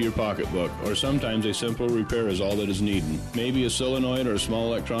serious hit to your pocketbook, or sometimes a simple repair is all that is needed. Maybe a solenoid or a small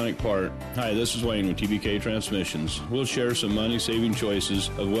electronic part. Hi, this is Wayne with TBK Transmissions. We'll share some money-saving choices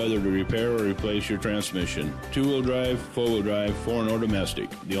of whether to repair or replace your transmission. Two-wheel drive, four-wheel drive, foreign or domestic.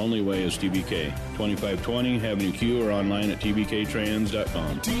 The only way is TBK. 2520 Avenue Q or online at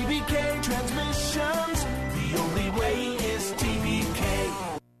tbktrans.com. TBK Transmissions, the only way is TBK.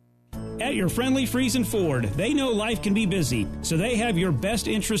 At your friendly Friesen Ford, they know life can be busy, so they have your best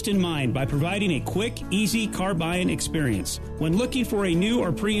interest in mind by providing a quick, easy car buying experience. When looking for a new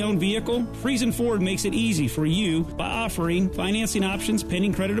or pre-owned vehicle, Friesen Ford makes it easy for you by offering financing options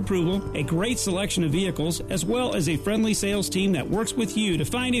pending credit approval, a great selection of vehicles, as well as a friendly sales team that works with you to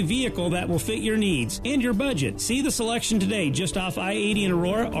find a vehicle that will fit your needs and your budget. See the selection today just off I-80 in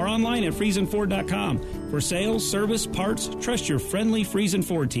Aurora or online at FriesenFord.com. For sales, service, parts, trust your friendly Friesen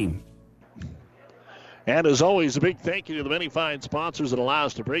Ford team. And as always, a big thank you to the many fine sponsors that allow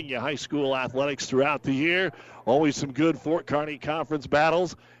us to bring you high school athletics throughout the year. Always some good Fort Kearney Conference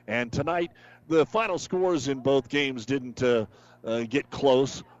battles. And tonight, the final scores in both games didn't get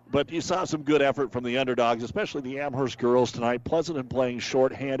close, but you saw some good effort from the underdogs, especially the Amherst girls tonight. Pleasanton playing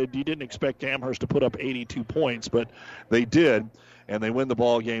shorthanded. You didn't expect Amherst to put up 82 points, but they did, and they win the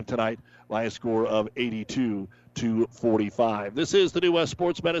ball game tonight by a score of 82-45. This is the New West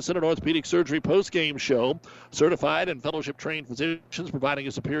Sports Medicine and Orthopedic Surgery post-game show. Certified and fellowship-trained physicians providing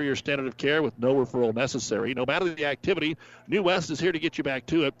a superior standard of care with no referral necessary. No matter the activity, New West is here to get you back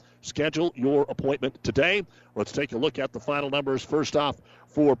to it. Schedule your appointment today. Let's take a look at the final numbers. First off,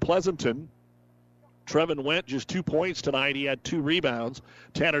 for Pleasanton, Trevin Wendt, just 2 points tonight. He had 2 rebounds.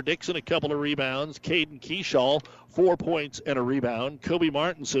 Tanner Dixon, a couple of rebounds. Caden Keyshaw, 4 points and a rebound. Kobe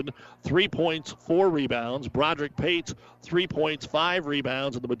Martinson, 3 points, 4 rebounds. Broderick Pates, 3 points, 5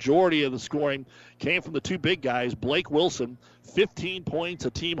 rebounds. And the majority of the scoring came from the 2 big guys. Blake Wilson, 15 points, a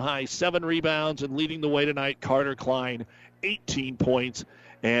team-high 7 rebounds. And leading the way tonight, Carter Klein, 18 points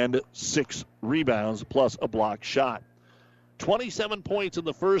and 6 rebounds, plus a block shot. 27 points in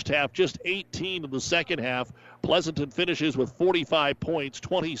the first half, just 18 in the second half. Pleasanton finishes with 45 points,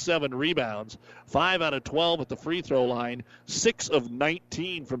 27 rebounds, 5 out of 12 at the free throw line, 6 of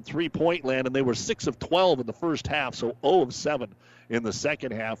 19 from three-point land, and they were 6 of 12 in the first half, so 0 of 7 in the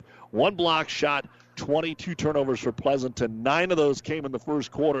second half. 1 block shot, 22 turnovers for Pleasanton. 9 of those came in the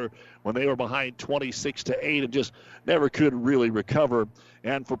first quarter when they were behind 26-8 and just never could really recover.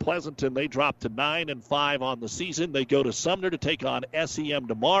 And for Pleasanton, they dropped to 9-5 on the season. They go to Sumner to take on SEM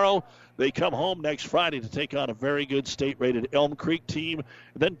tomorrow. They come home next Friday to take on a very good state-rated Elm Creek team.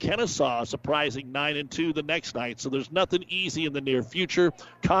 And then Kennesaw, surprising 9-2 the next night. So there's nothing easy in the near future.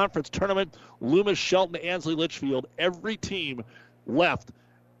 Conference tournament, Loomis, Shelton, Ansley, Litchfield, every team left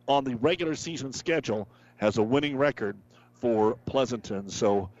on the regular season schedule has a winning record for Pleasanton.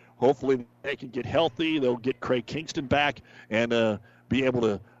 So hopefully they can get healthy. They'll get Craig Kingston back and be able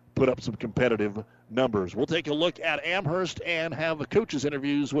to put up some competitive numbers. We'll take a look at Amherst and have the coaches'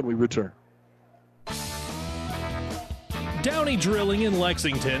 interviews when we return. Downey Drilling in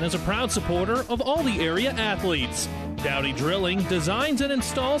Lexington is a proud supporter of all the area athletes. Downey Drilling designs and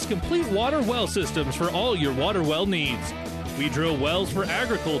installs complete water well systems for all your water well needs. We drill wells for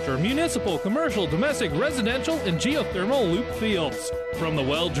agriculture, municipal, commercial, domestic, residential, and geothermal loop fields. From the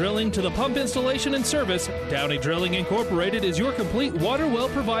well drilling to the pump installation and service, Downey Drilling Incorporated is your complete water well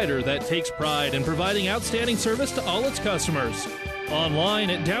provider that takes pride in providing outstanding service to all its customers. Online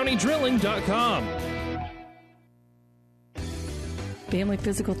at downeydrilling.com. Family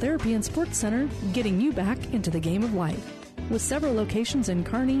Physical Therapy and Sports Center, getting you back into the game of life. With several locations in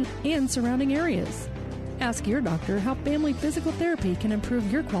Kearney and surrounding areas. Ask your doctor how Family Physical Therapy can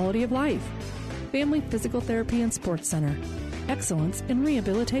improve your quality of life. Family Physical Therapy and Sports Center. Excellence in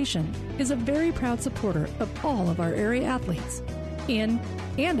Rehabilitation is a very proud supporter of all of our area athletes, in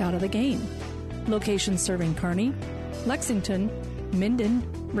and out of the game. Locations serving Kearney, Lexington, Minden,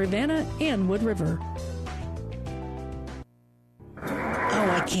 Ravenna, and Wood River.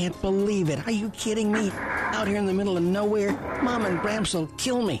 Oh, I can't believe it. Are you kidding me? Out here in the middle of nowhere, Mom and Bramps will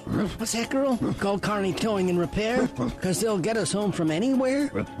kill me. What's that, girl? Call Kearney Towing and Repair? Because they'll get us home from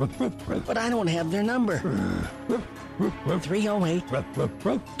anywhere? But I don't have their number.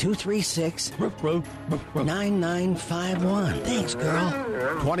 308-236-9951. Thanks, girl.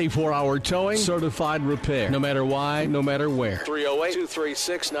 24-hour towing, certified repair. No matter why, no matter where.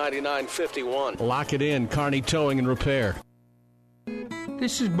 308-236-9951. Lock it in, Kearney Towing and Repair.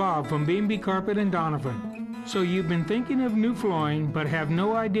 This is Bob from B&B Carpet and Donovan. So you've been thinking of new flooring but have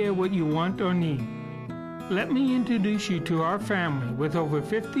no idea what you want or need. Let me introduce you to our family with over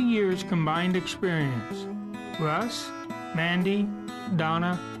 50 years combined experience. Russ, Mandy,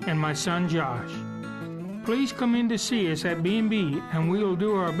 Donna, and my son Josh. Please come in to see us at B&B and we will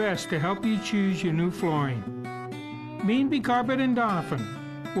do our best to help you choose your new flooring. B&B Carpet in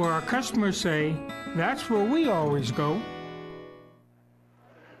Doniphan, where our customers say, that's where we always go.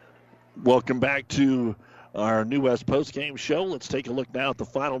 Welcome back to our New West postgame show. Let's take a look now at the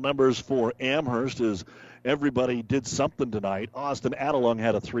final numbers for Amherst as everybody did something tonight. Austin Adelung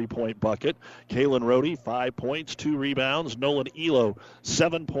had a 3-point bucket. Kalen Rohde, 5 points, 2 rebounds. Nolan Elo,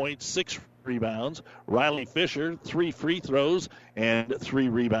 7 points, 6 rebounds. Riley Fisher, 3 free throws and 3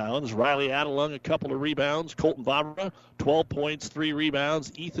 rebounds. Riley Adelung, a couple of rebounds. Colton Vavra, 12 points, 3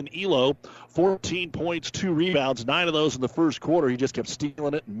 rebounds. Ethan Elo, 14 points, 2 rebounds. 9 of those in the first quarter. He just kept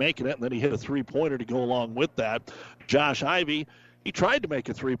stealing it and making it, and then he hit a 3-pointer to go along with that. Josh Ivey, he tried to make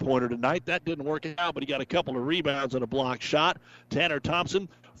a 3-pointer tonight. That didn't work out, but he got a couple of rebounds and a block shot. Tanner Thompson,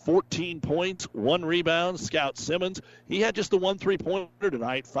 14 points, 1 rebound. Scout Simmons, he had just the 1 3-pointer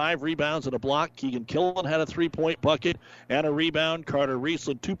tonight, 5 rebounds and a block. Keegan Killen had a 3-point bucket and a rebound. Carter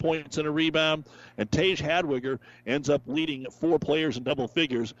Riesland, 2 points and a rebound. And Tage Hadwiger ends up leading 4 players in double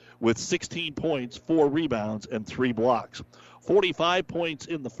figures with 16 points, 4 rebounds, and 3 blocks. 45 points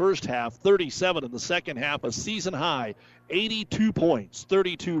in the first half, 37 in the second half, a season high, 82 points,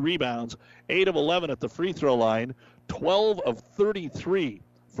 32 rebounds, 8 of 11 at the free throw line, 12 of 33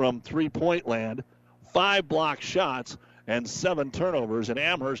 from three-point land, 5 block shots, and 7 turnovers. And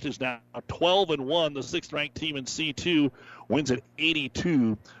Amherst is now 12-1. The 6th-ranked team in C2 wins at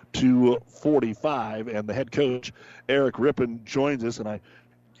 82-45. And the head coach, Eric Rippon, joins us, and I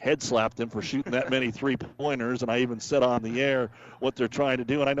head slapped him for shooting that many 3-pointers, and I even said on the air what they're trying to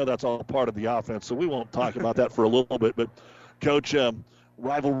do, and I know that's all part of the offense, so we won't talk about that for a little bit. But, Coach,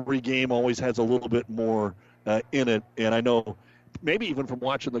 rivalry game always has a little bit more in it, and I know maybe even from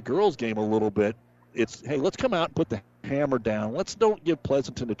watching the girls' game a little bit, it's, hey, let's come out and put the hammer down. Let's don't give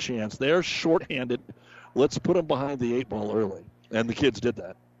Pleasanton a chance. They're shorthanded. Let's put them behind the 8 ball early, and the kids did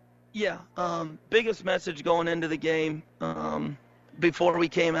that. Yeah, biggest message going into the game before we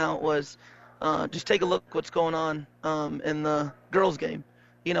came out was just take a look what's going on in the girls' game.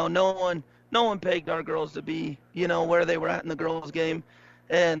 You know, no one pegged our girls to be, you know, where they were at in the girls' game,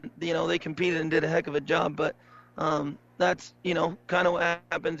 and you know they competed and did a heck of a job. But that's, you know, kind of what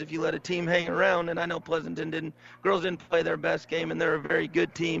happens if you let a team hang around. And I know Pleasanton girls didn't play their best game, and they're a very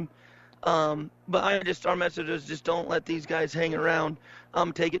good team. But our message is just don't let these guys hang around.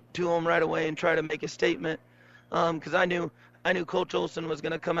 Take it to them right away and try to make a statement. Because I knew Coach Olson was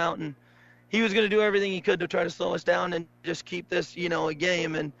going to come out and he was going to do everything he could to try to slow us down and just keep this, you know, a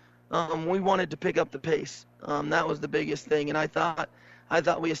game. And we wanted to pick up the pace. That was the biggest thing. And I thought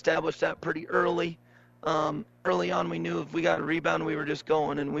we established that pretty early. Early on, we knew if we got a rebound, we were just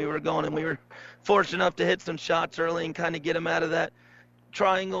going, and we were fortunate enough to hit some shots early and kind of get them out of that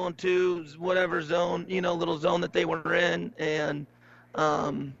triangle and twos, whatever zone, you know, little zone that they were in. And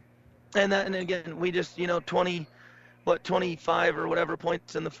again, we just, you know, 25 or whatever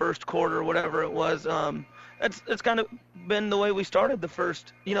points in the first quarter, whatever it was. It's kind of been the way we started the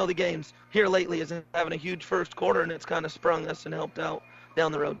first, you know, the games here lately, is having a huge first quarter, and it's kind of sprung us and helped out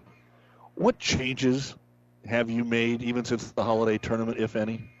down the road. What changes have you made even since the holiday tournament, if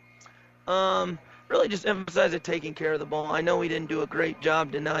any? Really just emphasize it, taking care of the ball. I know we didn't do a great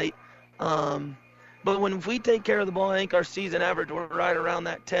job tonight, but if we take care of the ball, I think our season average, we're right around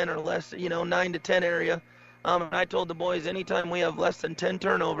that 10 or less, you know, 9 to 10 area. And I told the boys, anytime we have less than 10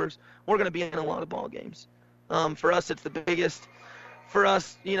 turnovers, we're going to be in a lot of ball games. For us, it's the biggest. For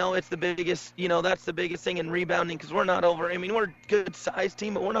us, you know, it's the biggest, you know, that's the biggest thing in rebounding, because we're not we're a good size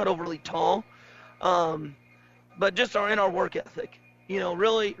team, but we're not overly tall. But just in our work ethic, you know,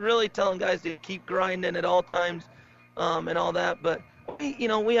 really, really telling guys to keep grinding at all times, and all that. But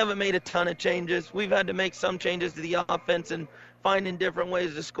we haven't made a ton of changes. We've had to make some changes to the offense and finding different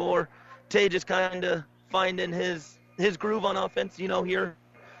ways to score. Tage is kind of finding his groove on offense, you know, here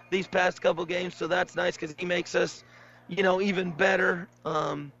these past couple games. So that's nice, because he makes us, you know, even better,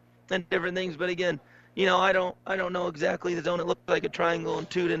 and different things. But again, you know, I don't know exactly the zone. It looked like a triangle and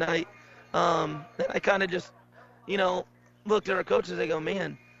 2 tonight. I kind of just, you know, looked at our coaches. I go,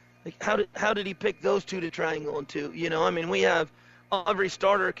 man, like how did he pick those 2 to triangle and 2? You know, I mean, we have every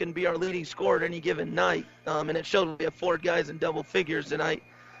starter can be our leading scorer at any given night, and it showed we have 4 guys in double figures tonight,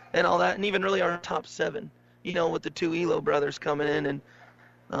 and all that, and even really our top 7. You know, with the 2 Elo brothers coming in, and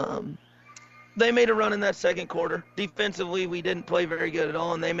they made a run in that second quarter. Defensively, we didn't play very good at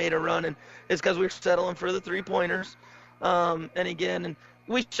all, and they made a run, and it's because we were settling for the 3-pointers. And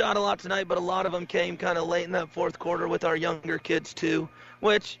we shot a lot tonight, but a lot of them came kind of late in that fourth quarter with our younger kids too,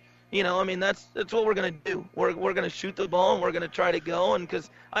 which, that's what we're going to do. We're going to shoot the ball, and we're going to try to go, and because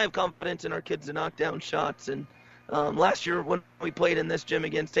I have confidence in our kids to knock down shots. And last year when we played in this gym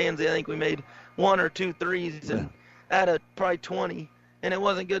against Ansley, I think we made 1 or 2 threes and out of probably 20, and it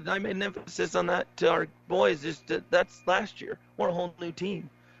wasn't good. And I made an emphasis on that to our boys. That's last year. We're a whole new team,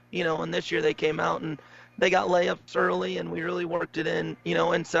 and this year they came out and they got layups early, and we really worked it in,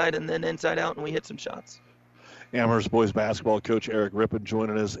 inside and then inside out, and we hit some shots. Amherst boys basketball coach Eric Rippon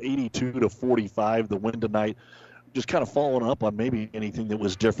joining us. 82-45 the win tonight. Just kind of following up on maybe anything that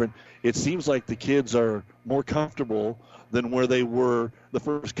was different. It seems like the kids are more comfortable than where they were the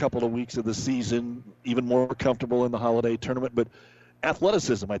first couple of weeks of the season, even more comfortable in the holiday tournament. But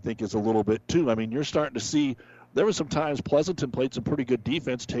athleticism, I think, is a little bit too. I mean, you're starting to see there were some times Pleasanton played some pretty good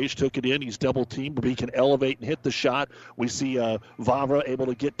defense. Tage took it in. He's double-teamed, but he can elevate and hit the shot. We see Vavra able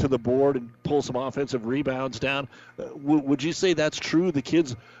to get to the board and pull some offensive rebounds down. Would you say that's true? The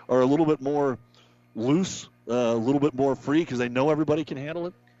kids are a little bit more loose, a little bit more free because they know everybody can handle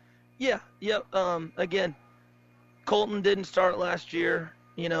it? Yeah. Again, Colton didn't start last year,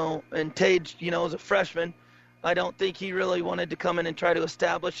 and Tage, as a freshman, I don't think he really wanted to come in and try to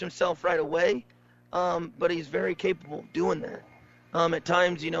establish himself right away. But he's very capable of doing that. At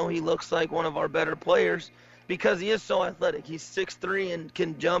times, he looks like one of our better players because he is so athletic. He's 6'3" and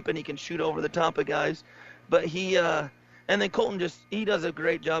can jump, and he can shoot over the top of guys. But and then Colton he does a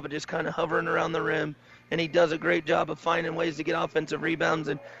great job of just kind of hovering around the rim, and he does a great job of finding ways to get offensive rebounds.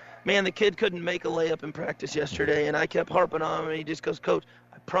 And, man, the kid couldn't make a layup in practice yesterday, and I kept harping on him, and he just goes, Coach,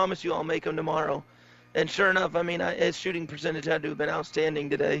 I promise you I'll make them tomorrow. And sure enough, his shooting percentage had to have been outstanding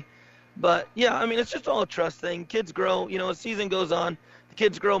today. But, yeah, it's just all a trust thing. Kids grow, as season goes on, the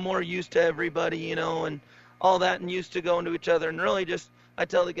kids grow more used to everybody, and all that, and used to going to each other. And really I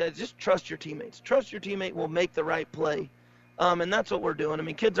tell the guys, just trust your teammates. Trust your teammate will make the right play. And that's what we're doing.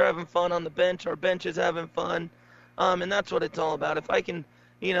 Kids are having fun on the bench. Our bench is having fun. And that's what it's all about. If I can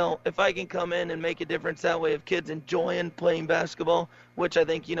come in and make a difference that way of kids enjoying playing basketball, which I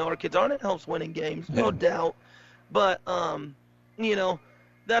think, our kids aren't, it helps winning games, no doubt. But,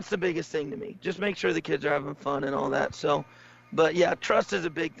 that's the biggest thing to me. Just make sure the kids are having fun and all that. So, but yeah, trust is a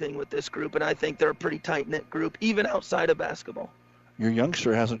big thing with this group, and I think they're a pretty tight-knit group, even outside of basketball. Your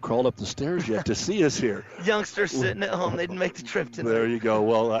youngster hasn't crawled up the stairs yet to see us here. Youngster sitting at home. They didn't make the trip tonight. There you go.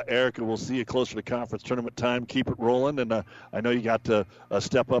 Well, Erica, we'll see you closer to conference tournament time. Keep it rolling. And I know you got to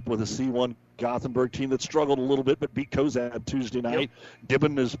step up with a C1 Gothenburg team that struggled a little bit but beat Kozad Tuesday night. Yep.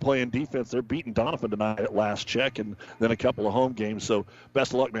 Gibbon is playing defense. They're beating Donovan tonight at last check, and then a couple of home games. So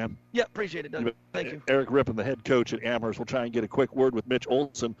best of luck, man. Yeah, appreciate it, Doug. Thank you. Eric Rippon, the head coach at Amherst. We'll try and get a quick word with Mitch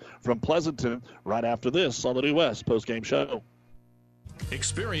Olson from Pleasanton right after this on the New West postgame show.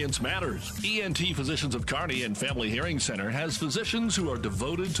 Experience matters. ENT Physicians of Kearney and Family Hearing Center has physicians who are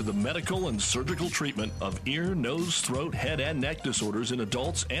devoted to the medical and surgical treatment of ear, nose, throat, head, and neck disorders in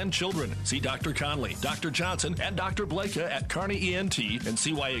adults and children. See Dr. Conley, Dr. Johnson, and Dr. Blaka at Kearney ENT and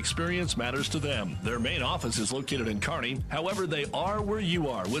see why experience matters to them. Their main office is located in Kearney. However, they are where you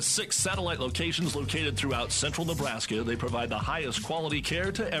are. With 6 satellite locations located throughout central Nebraska, they provide the highest quality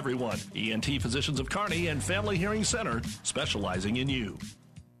care to everyone. ENT Physicians of Kearney and Family Hearing Center, specializing in you.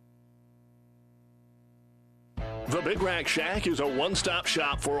 The Big Rack Shack is a one-stop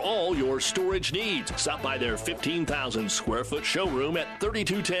shop for all your storage needs. Stop by their 15,000 square foot showroom at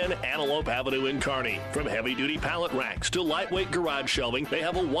 3210 Antelope Avenue in Kearney. From heavy-duty pallet racks to lightweight garage shelving, they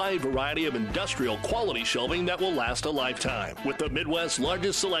have a wide variety of industrial quality shelving that will last a lifetime. With the Midwest's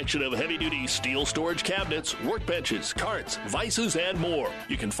largest selection of heavy-duty steel storage cabinets, workbenches, carts, vices, and more.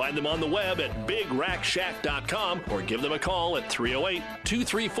 You can find them on the web at BigRackShack.com or give them a call at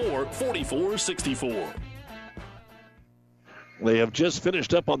 308-234-4464. They have just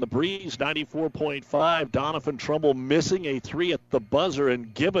finished up on the breeze, 94.5. Donovan Trumbull missing a 3 at the buzzer,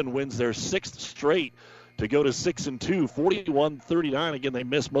 and Gibbon wins their 6th straight to go to 6-2, 41-39. Again, they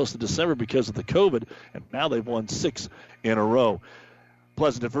missed most of December because of the COVID, and now they've won 6 in a row.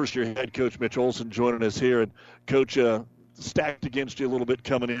 Pleasanton first-year head coach Mitch Olson joining us here. And, Coach, stacked against you a little bit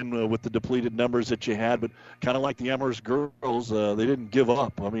coming in with the depleted numbers that you had, but kind of like the Amherst girls, they didn't give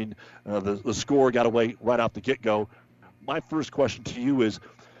up. The score got away right out the get-go. My first question to you is,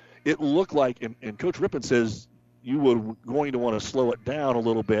 it looked like, and Coach Rippon says you were going to want to slow it down a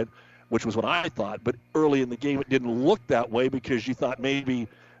little bit, which was what I thought, but early in the game it didn't look that way because you thought maybe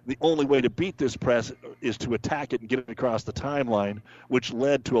the only way to beat this press is to attack it and get it across the timeline, which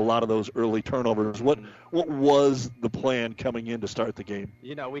led to a lot of those early turnovers. What was the plan coming in to start the game?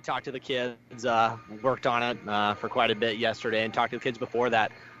 You know, we talked to the kids, worked on it for quite a bit yesterday, and talked to the kids before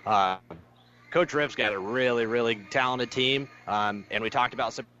that. Coach Riff's got a really, really talented team, and we talked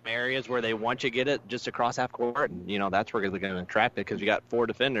about some areas where they want you to get it just across half court, and, you know, that's where they're going to trap it because you got 4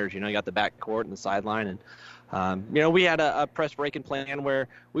 defenders. You know, you got the back court and the sideline, and you know, we had a press breaking plan where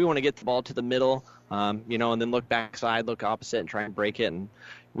we want to get the ball to the middle, you know, and then look backside, look opposite, and try and break it. And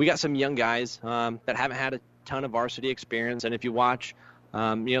we got some young guys that haven't had a ton of varsity experience. And if you watch, you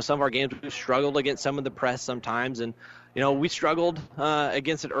know, some of our games, we've struggled against some of the press sometimes. And, you know, we struggled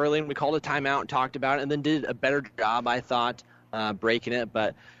against it early, and we called a timeout and talked about it, and then did a better job, I thought, breaking it.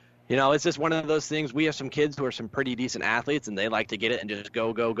 But, you know, it's just one of those things. We have some kids who are some pretty decent athletes, and they like to get it and just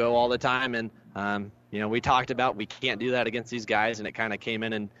go, go, go all the time. And, you know, we talked about we can't do that against these guys, and it kind of came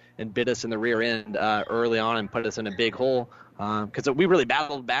in and bit us in the rear end early on and put us in a big hole because we really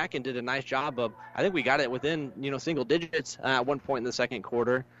battled back and did a nice job of, I think we got it within, you know, single digits at one point in the second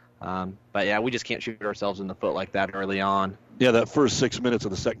quarter. But, yeah, we just can't shoot ourselves in the foot like that early on. Yeah, that first 6 minutes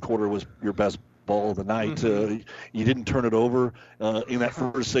of the second quarter was your best ball of the night. You didn't turn it over in that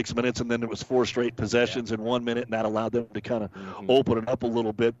first 6 minutes, and then it was 4 straight possessions in 1 minute, and that allowed them to kind of open it up a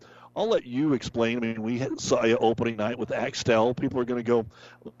little bit. I'll let you explain. I mean, we saw you opening night with Axtell. People are going to go,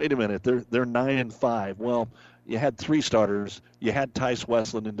 wait a minute, they're 9-5. Well, you had 3 starters. You had Tice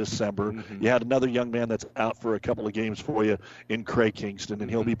Westland in December. You had another young man that's out for a couple of games for you in Craig Kingston,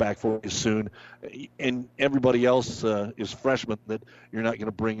 and he'll be back for you soon. And everybody else is freshmen that you're not going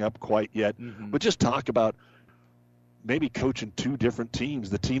to bring up quite yet. But just talk about maybe coaching 2 different teams,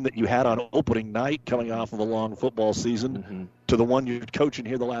 the team that you had on opening night coming off of a long football season to the one you're coaching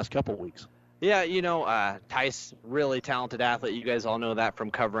here the last couple of weeks. Yeah, you know, Tice, really talented athlete. You guys all know that from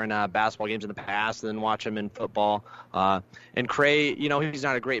covering basketball games in the past and then watch him in football. And Cray, you know, he's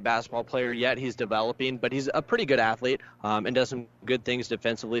not a great basketball player yet. He's developing, but he's a pretty good athlete and does some good things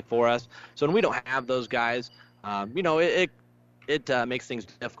defensively for us. So when we don't have those guys, you know, it makes things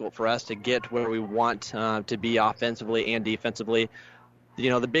difficult for us to get where we want to be offensively and defensively. You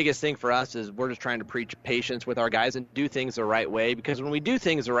know, the biggest thing for us is we're just trying to preach patience with our guys and do things the right way, because when we do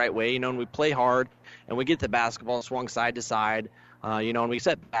things the right way, you know, and we play hard and we get the basketball swung side to side, you know, and we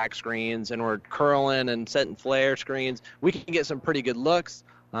set back screens and we're curling and setting flare screens, we can get some pretty good looks.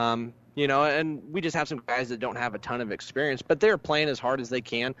 You know, and we just have some guys that don't have a ton of experience, but they're playing as hard as they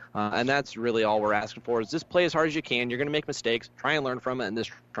can, and that's really all we're asking for is just play as hard as you can. You're going to make mistakes. Try and learn from it, and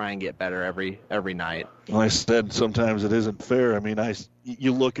just try and get better every night. Well, I said sometimes it isn't fair. I mean,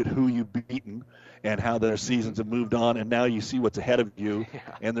 you look at who you've beaten and how their seasons have moved on, and now you see what's ahead of you,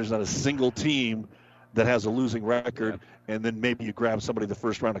 and there's not a single team that has a losing record, and then maybe you grab somebody the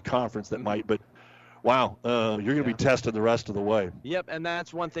first round of conference that might, but wow, you're going to be tested the rest of the way. Yep, and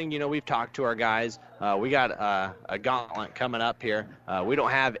that's one thing, you know, we've talked to our guys. We got a gauntlet coming up here. We don't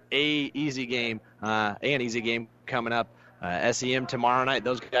have an easy game coming up. SEM tomorrow night.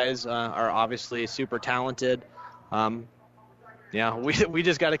 Those guys are obviously super talented. Yeah, we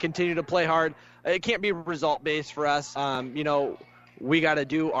just got to continue to play hard. It can't be result-based for us. You know, we got to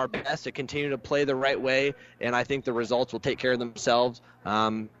do our best to continue to play the right way, and I think the results will take care of themselves.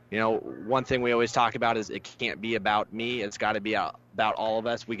 You know, one thing we always talk about is it can't be about me. It's got to be about all of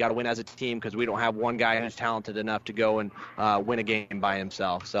us. We got to win as a team because we don't have one guy who's talented enough to go and win a game by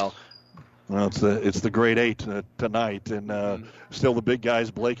himself. So, well, it's the grade 8 tonight, and still the big guys,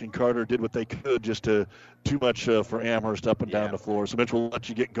 Blake and Carter, did what they could just to too much for Amherst up and down the floor. So, Mitch, we'll let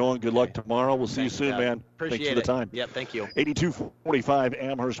you get going. Good luck tomorrow. We'll see you soon, man. Appreciate Thanks for the time. Yep, thank you. 82-45,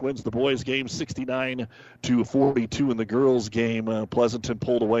 Amherst wins the boys' game, 69-42 in the girls' game. Pleasanton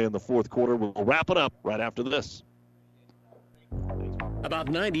pulled away in the fourth quarter. We'll wrap it up right after this. About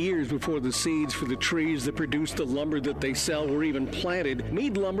 90 years before the seeds for the trees that produce the lumber that they sell were even planted,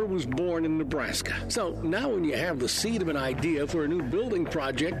 Mead Lumber was born in Nebraska. So now when you have the seed of an idea for a new building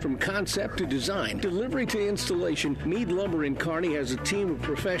project from concept to design, delivery to installation, Mead Lumber in Kearney has a team of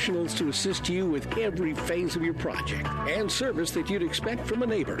professionals to assist you with every phase of your project and service that you'd expect from a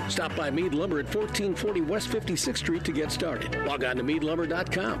neighbor. Stop by Mead Lumber at 1440 West 56th Street to get started. Log on to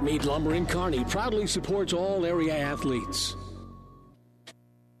meadlumber.com. Mead Lumber in Kearney proudly supports all area athletes.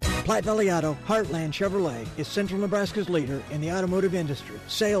 Platte Valley Auto, Heartland Chevrolet is Central Nebraska's leader in the automotive industry.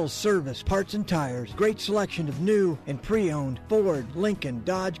 Sales, service, parts, and tires. Great selection of new and pre-owned Ford, Lincoln,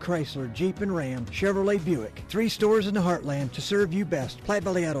 Dodge, Chrysler, Jeep, and Ram, Chevrolet, Buick. 3 stores in the Heartland to serve you best. Platte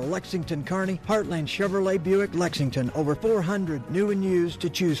Valley Auto, Lexington, Kearney, Heartland Chevrolet, Buick, Lexington. Over 400 new and used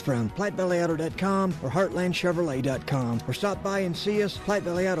to choose from. PlatteValleyAuto.com or HeartlandChevrolet.com. Or stop by and see us. Platte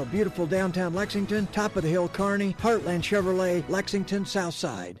Valley Auto, beautiful downtown Lexington, top of the hill, Kearney, Heartland Chevrolet, Lexington, South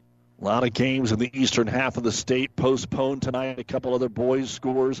Side. A lot of games in the eastern half of the state postponed tonight. A couple other boys'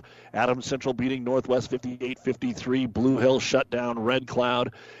 scores. Adams Central beating Northwest 58-53. Blue Hill shut down Red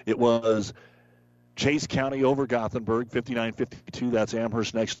Cloud. It was Chase County over Gothenburg, 59-52. That's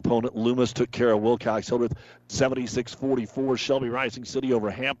Amherst's next opponent. Loomis took care of Wilcox-Hildreth, 76-44. Shelby Rising City over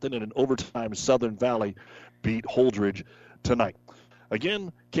Hampton, and an overtime Southern Valley beat Holdridge tonight.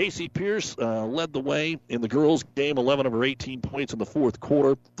 Again, Casey Pierce led the way in the girls' game, 11 of her 18 points in the fourth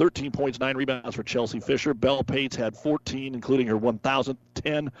quarter, 13 points, 9 rebounds for Chelsea Fisher. Belle Pates had 14, including her 1,000th,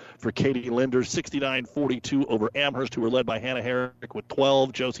 10 for Katie Linder, 69-42 over Amherst, who were led by Hannah Herrick with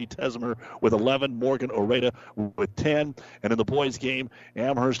 12, Josie Tesmer with 11, Morgan Oreda with 10. And in the boys' game,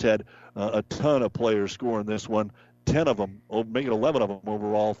 Amherst had a ton of players scoring this one. 10 of them, making 11 of them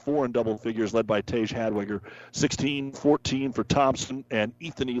overall, 4 in double figures, led by Tage Hadwiger. 16, 14 for Thompson, and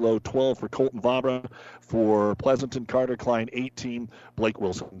Ethan Elo, 12 for Colton Vabra. For Pleasanton, Carter Klein, 18, Blake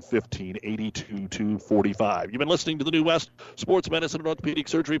Wilson, 15, 82-45. You've been listening to the New West Sports Medicine and Orthopedic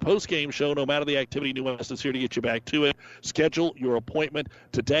Surgery post-game show. No matter the activity, New West is here to get you back to it. Schedule your appointment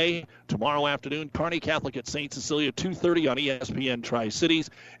today, tomorrow afternoon. Kearney Catholic at St. Cecilia, 2:30 on ESPN Tri-Cities.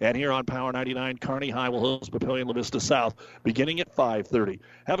 And here on Power 99, Kearney High will host Papillion La Vista South beginning at 5:30.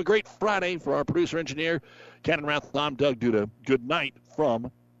 Have a great Friday. For our producer-engineer, Cannon Rath, I'm Doug Duda. Good night from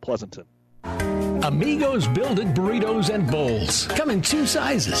Pleasanton. Amigos Build-It Burritos and Bowls come in 2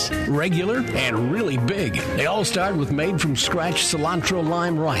 sizes, regular and really big. They all start with made-from-scratch cilantro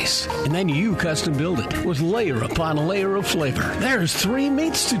lime rice, and then you custom build it with layer upon layer of flavor. There's 3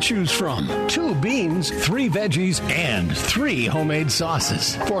 meats to choose from, 2 beans, 3 veggies, and 3 homemade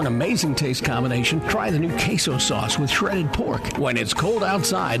sauces. For an amazing taste combination, try the new queso sauce with shredded pork. When it's cold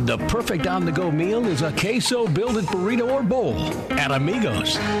outside, the perfect on-the-go meal is a queso Build-It Burrito or bowl at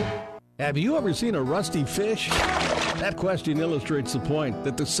Amigos. Have you ever seen a rusty fish? That question illustrates the point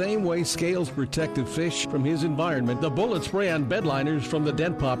that the same way scales protect the fish from his environment, the bullet spray-on bed liners from the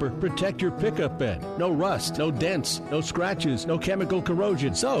Dent Popper protect your pickup bed. No rust, no dents, no scratches, no chemical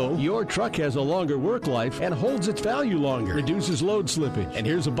corrosion. So, your truck has a longer work life and holds its value longer, reduces load slippage. And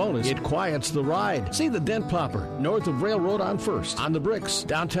here's a bonus, it quiets the ride. See the Dent Popper, north of Railroad on 1st, on the Bricks,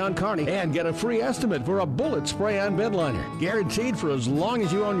 downtown Kearney, and get a free estimate for a bullet spray-on bed liner. Guaranteed for as long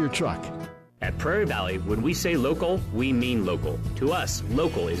as you own your truck. At Prairie Valley, when we say local, we mean local. To us,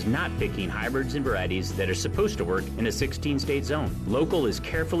 local is not picking hybrids and varieties that are supposed to work in a 16-state zone. Local is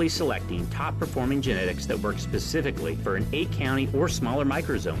carefully selecting top-performing genetics that work specifically for an 8-county or smaller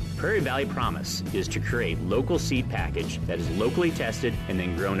microzone. Prairie Valley Promise is to create local seed package that is locally tested and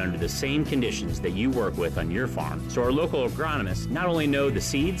then grown under the same conditions that you work with on your farm. So our local agronomists not only know the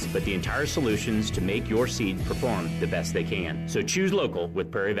seeds, but the entire solutions to make your seed perform the best they can. So choose local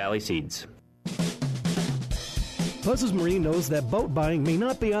with Prairie Valley Seeds. Buzz's Marine knows that boat buying may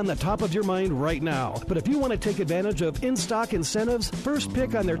not be on the top of your mind right now, but if you want to take advantage of in-stock incentives, first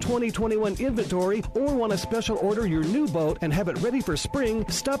pick on their 2021 inventory, or want to special order your new boat and have it ready for spring,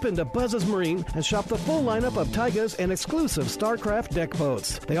 stop into Buzz's Marine and shop the full lineup of Taigas and exclusive StarCraft deck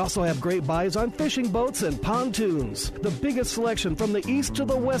boats. They also have great buys on fishing boats and pontoons. The biggest selection from the east to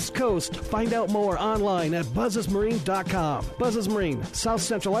the west coast. Find out more online at buzzesmarine.com. Buzz's Marine, South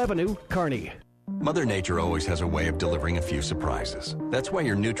Central Avenue, Kearney. Mother Nature always has a way of delivering a few surprises. That's why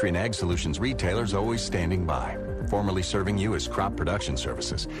your Nutrien Ag Solutions retailer's always standing by. Formerly serving you as crop production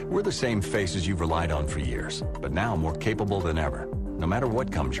services, we're the same faces you've relied on for years, but now more capable than ever, no matter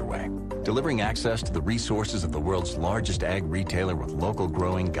what comes your way. Delivering access to the resources of the world's largest ag retailer with local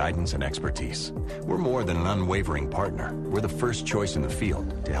growing guidance and expertise. We're more than an unwavering partner. We're the first choice in the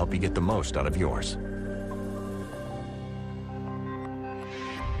field to help you get the most out of yours.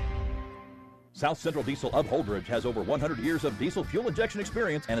 South Central Diesel of Holdridge has over 100 years of diesel fuel injection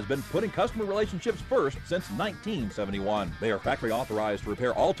experience and has been putting customer relationships first since 1971. They are factory authorized to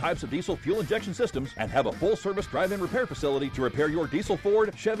repair all types of diesel fuel injection systems and have a full-service drive-in repair facility to repair your diesel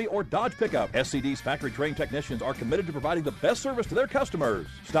Ford, Chevy, or Dodge pickup. SCD's factory-trained technicians are committed to providing the best service to their customers.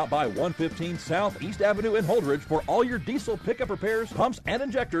 Stop by 115 South East Avenue in Holdridge for all your diesel pickup repairs, pumps and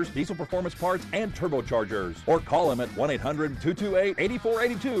injectors, diesel performance parts, and turbochargers. Or call them at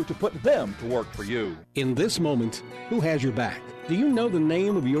 1-800-228-8482 to put them to work for you. In this moment, who has your back? Do you know the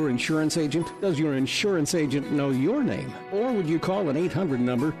name of your insurance agent? Does your insurance agent know your name? Or would you call an 800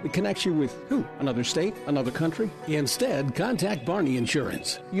 number that connects you with who? Another state? Another country? Instead, contact Barney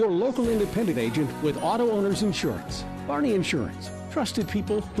Insurance, your local independent agent with auto owner's insurance. Barney Insurance. Trusted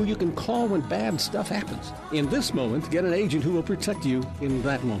people who you can call when bad stuff happens. In this moment, get an agent who will protect you in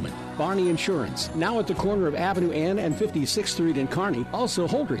that moment. Barney Insurance, now at the corner of Avenue N and 56th Street in Kearney, also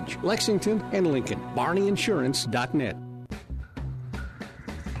Holdridge, Lexington, and Lincoln. BarneyInsurance.net.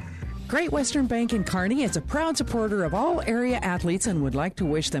 Great Western Bank in Kearney is a proud supporter of all area athletes and would like to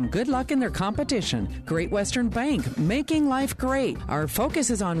wish them good luck in their competition. Great Western Bank, making life great. Our focus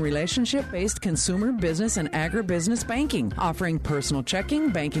is on relationship-based consumer, business, and agribusiness banking, offering personal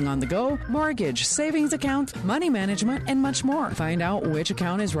checking, banking on the go, mortgage, savings accounts, money management, and much more. Find out which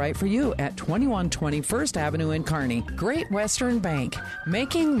account is right for you at 2120 First Avenue in Kearney. Great Western Bank,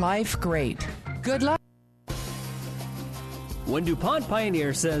 making life great. Good luck. When DuPont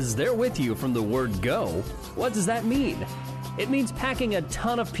Pioneer says they're with you from the word go, what does that mean? It means packing a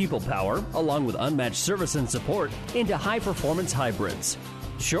ton of people power, along with unmatched service and support, into high-performance hybrids.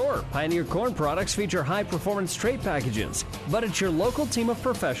 Sure, Pioneer corn products feature high-performance trait packages, but it's your local team of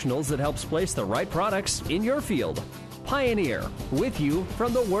professionals that helps place the right products in your field. Pioneer, with you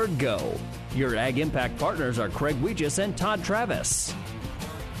from the word go. Your Ag Impact partners are Craig Weegis and Todd Travis.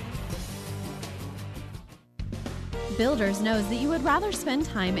 Builders knows that you would rather spend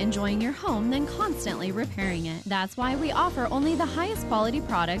time enjoying your home than constantly repairing it. That's why we offer only the highest quality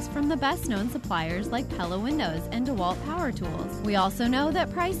products from the best known suppliers like Pella Windows and DeWalt Power Tools. We also know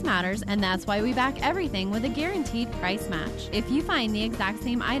that price matters, and that's why we back everything with a guaranteed price match. If you find the exact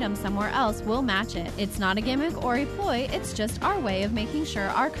same item somewhere else, we'll match it. It's not a gimmick or a ploy, it's just our way of making sure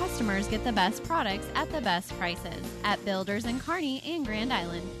our customers get the best products at the best prices. At Builders in Kearney and Grand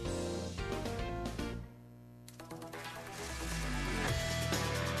Island.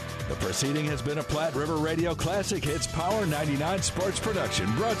 The proceeding has been a Platte River Radio Classic Hits Power 99 sports production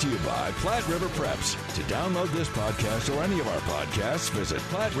brought to you by Platte River Preps. To download this podcast or any of our podcasts, visit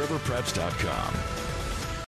PlatteRiverPreps.com.